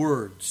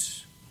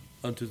words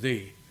unto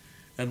Thee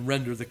and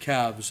render the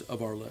calves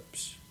of our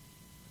lips.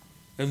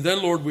 And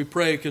then, Lord, we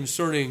pray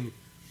concerning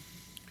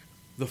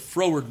the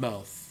froward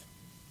mouth.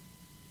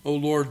 O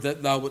Lord,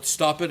 that Thou wouldst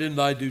stop it in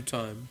Thy due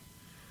time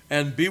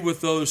and be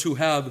with those who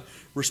have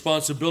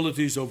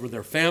responsibilities over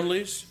their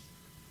families,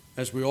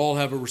 as we all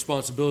have a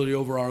responsibility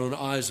over our own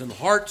eyes and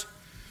heart,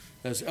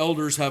 as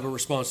elders have a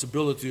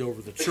responsibility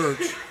over the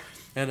church,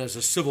 and as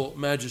a civil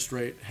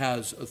magistrate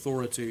has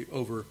authority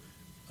over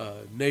a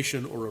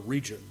nation or a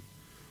region.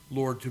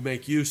 Lord, to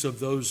make use of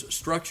those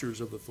structures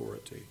of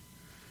authority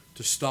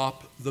to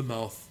stop the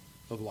mouth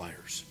of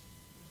liars.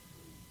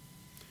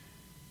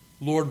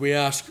 Lord, we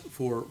ask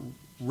for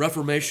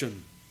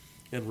reformation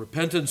and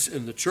repentance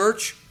in the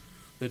church,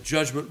 that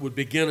judgment would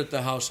begin at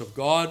the house of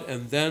God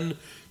and then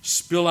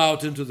spill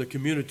out into the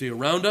community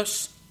around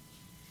us.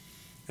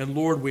 And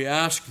Lord, we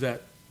ask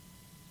that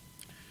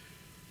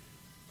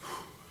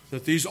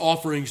these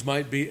offerings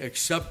might be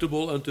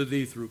acceptable unto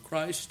Thee through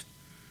Christ,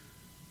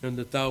 and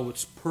that Thou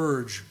wouldst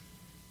purge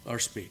our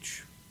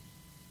speech.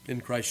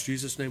 In Christ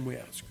Jesus' name we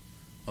ask.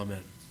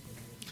 Amen.